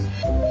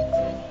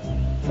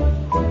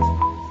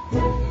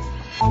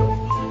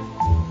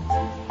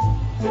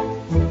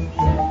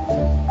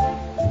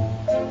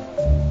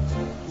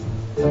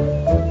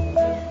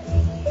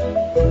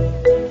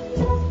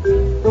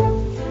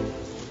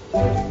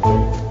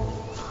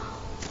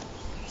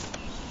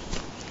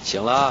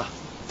醒了，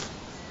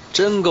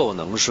真够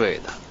能睡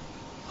的，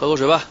喝口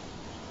水吧。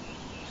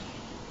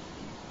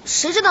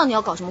谁知道你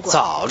要搞什么鬼？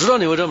早知道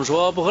你会这么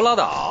说，不喝拉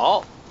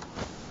倒。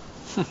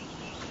哼，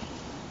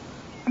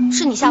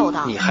是你吓我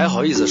的。你还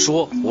好意思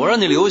说？我让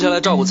你留下来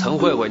照顾陈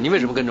慧慧，你为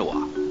什么跟着我？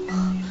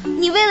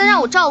你为了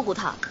让我照顾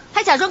她，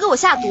还假装给我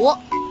下毒，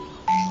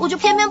我就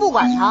偏偏不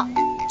管她。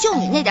就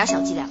你那点小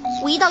伎俩，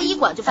我一到医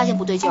馆就发现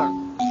不对劲儿了。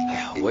哎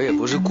呀，我也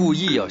不是故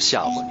意要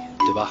吓唬你，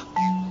对吧？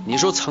你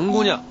说陈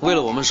姑娘为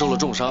了我们受了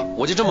重伤，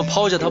我就这么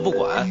抛下她不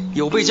管，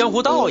有悖江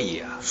湖道义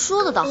啊。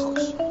说的倒好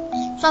听，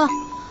算了，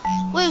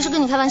我也是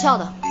跟你开玩笑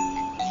的。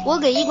我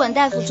给医馆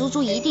大夫足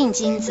足1锭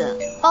金子，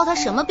包他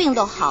什么病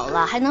都好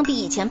了，还能比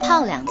以前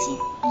胖2斤。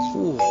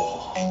哇，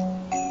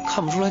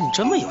看不出来你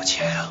这么有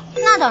钱啊。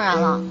那当然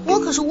了，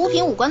我可是五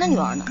品武官的女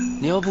儿呢。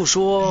你要不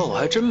说，我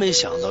还真没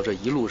想到这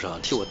一路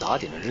上替我打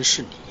点的人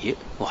是你，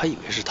我还以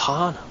为是他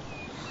呢。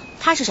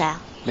他是谁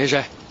啊？没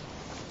谁，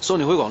送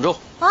你回广州，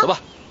走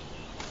吧。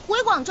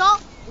回广州？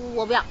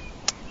我不要。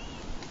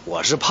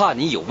我是怕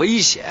你有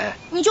危险。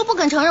你就不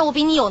肯承认我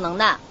比你有能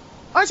耐？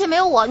而且没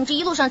有我，你这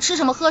一路上吃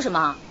什么喝什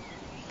么？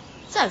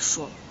再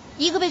说了，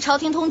一个被朝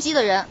廷通缉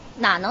的人，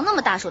哪能那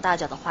么大手大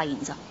脚的花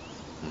银子？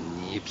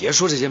你别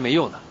说这些没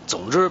用的，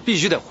总之必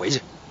须得回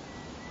去。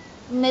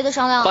没得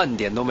商量？半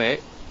点都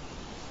没。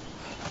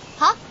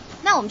好，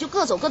那我们就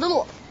各走各的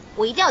路。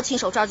我一定要亲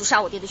手抓住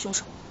杀我爹的凶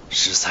手。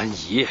13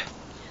姨，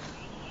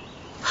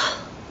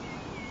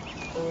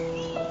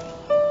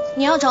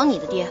你要找你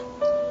的爹，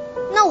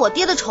那我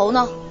爹的仇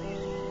呢？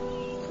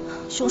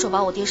凶手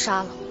把我爹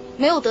杀了，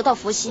没有得到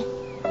佛心，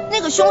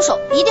那个凶手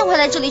一定会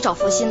来这里找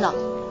佛心的。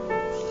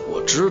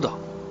我知道，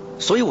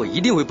所以我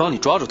一定会帮你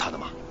抓住他的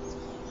嘛。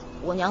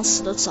我娘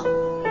死得早，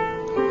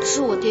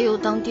是我爹又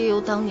当爹又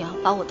当娘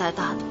把我带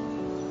大的，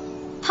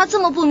他这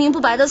么不明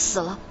不白的死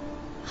了，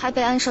还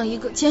被安上一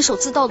个监守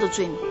自盗的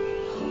罪名。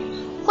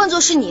换作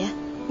是你，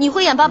你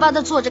会眼巴巴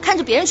的坐着看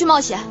着别人去冒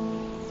险？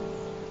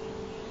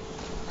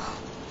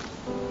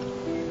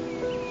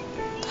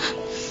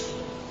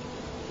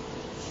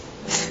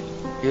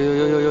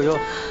哟，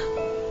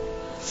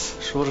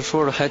说着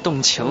说着还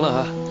动情了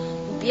啊！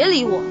你别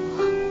理我。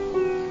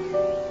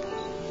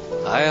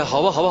哎呀，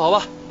好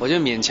吧，我就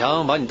勉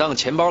强把你当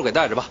钱包给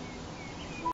带着吧。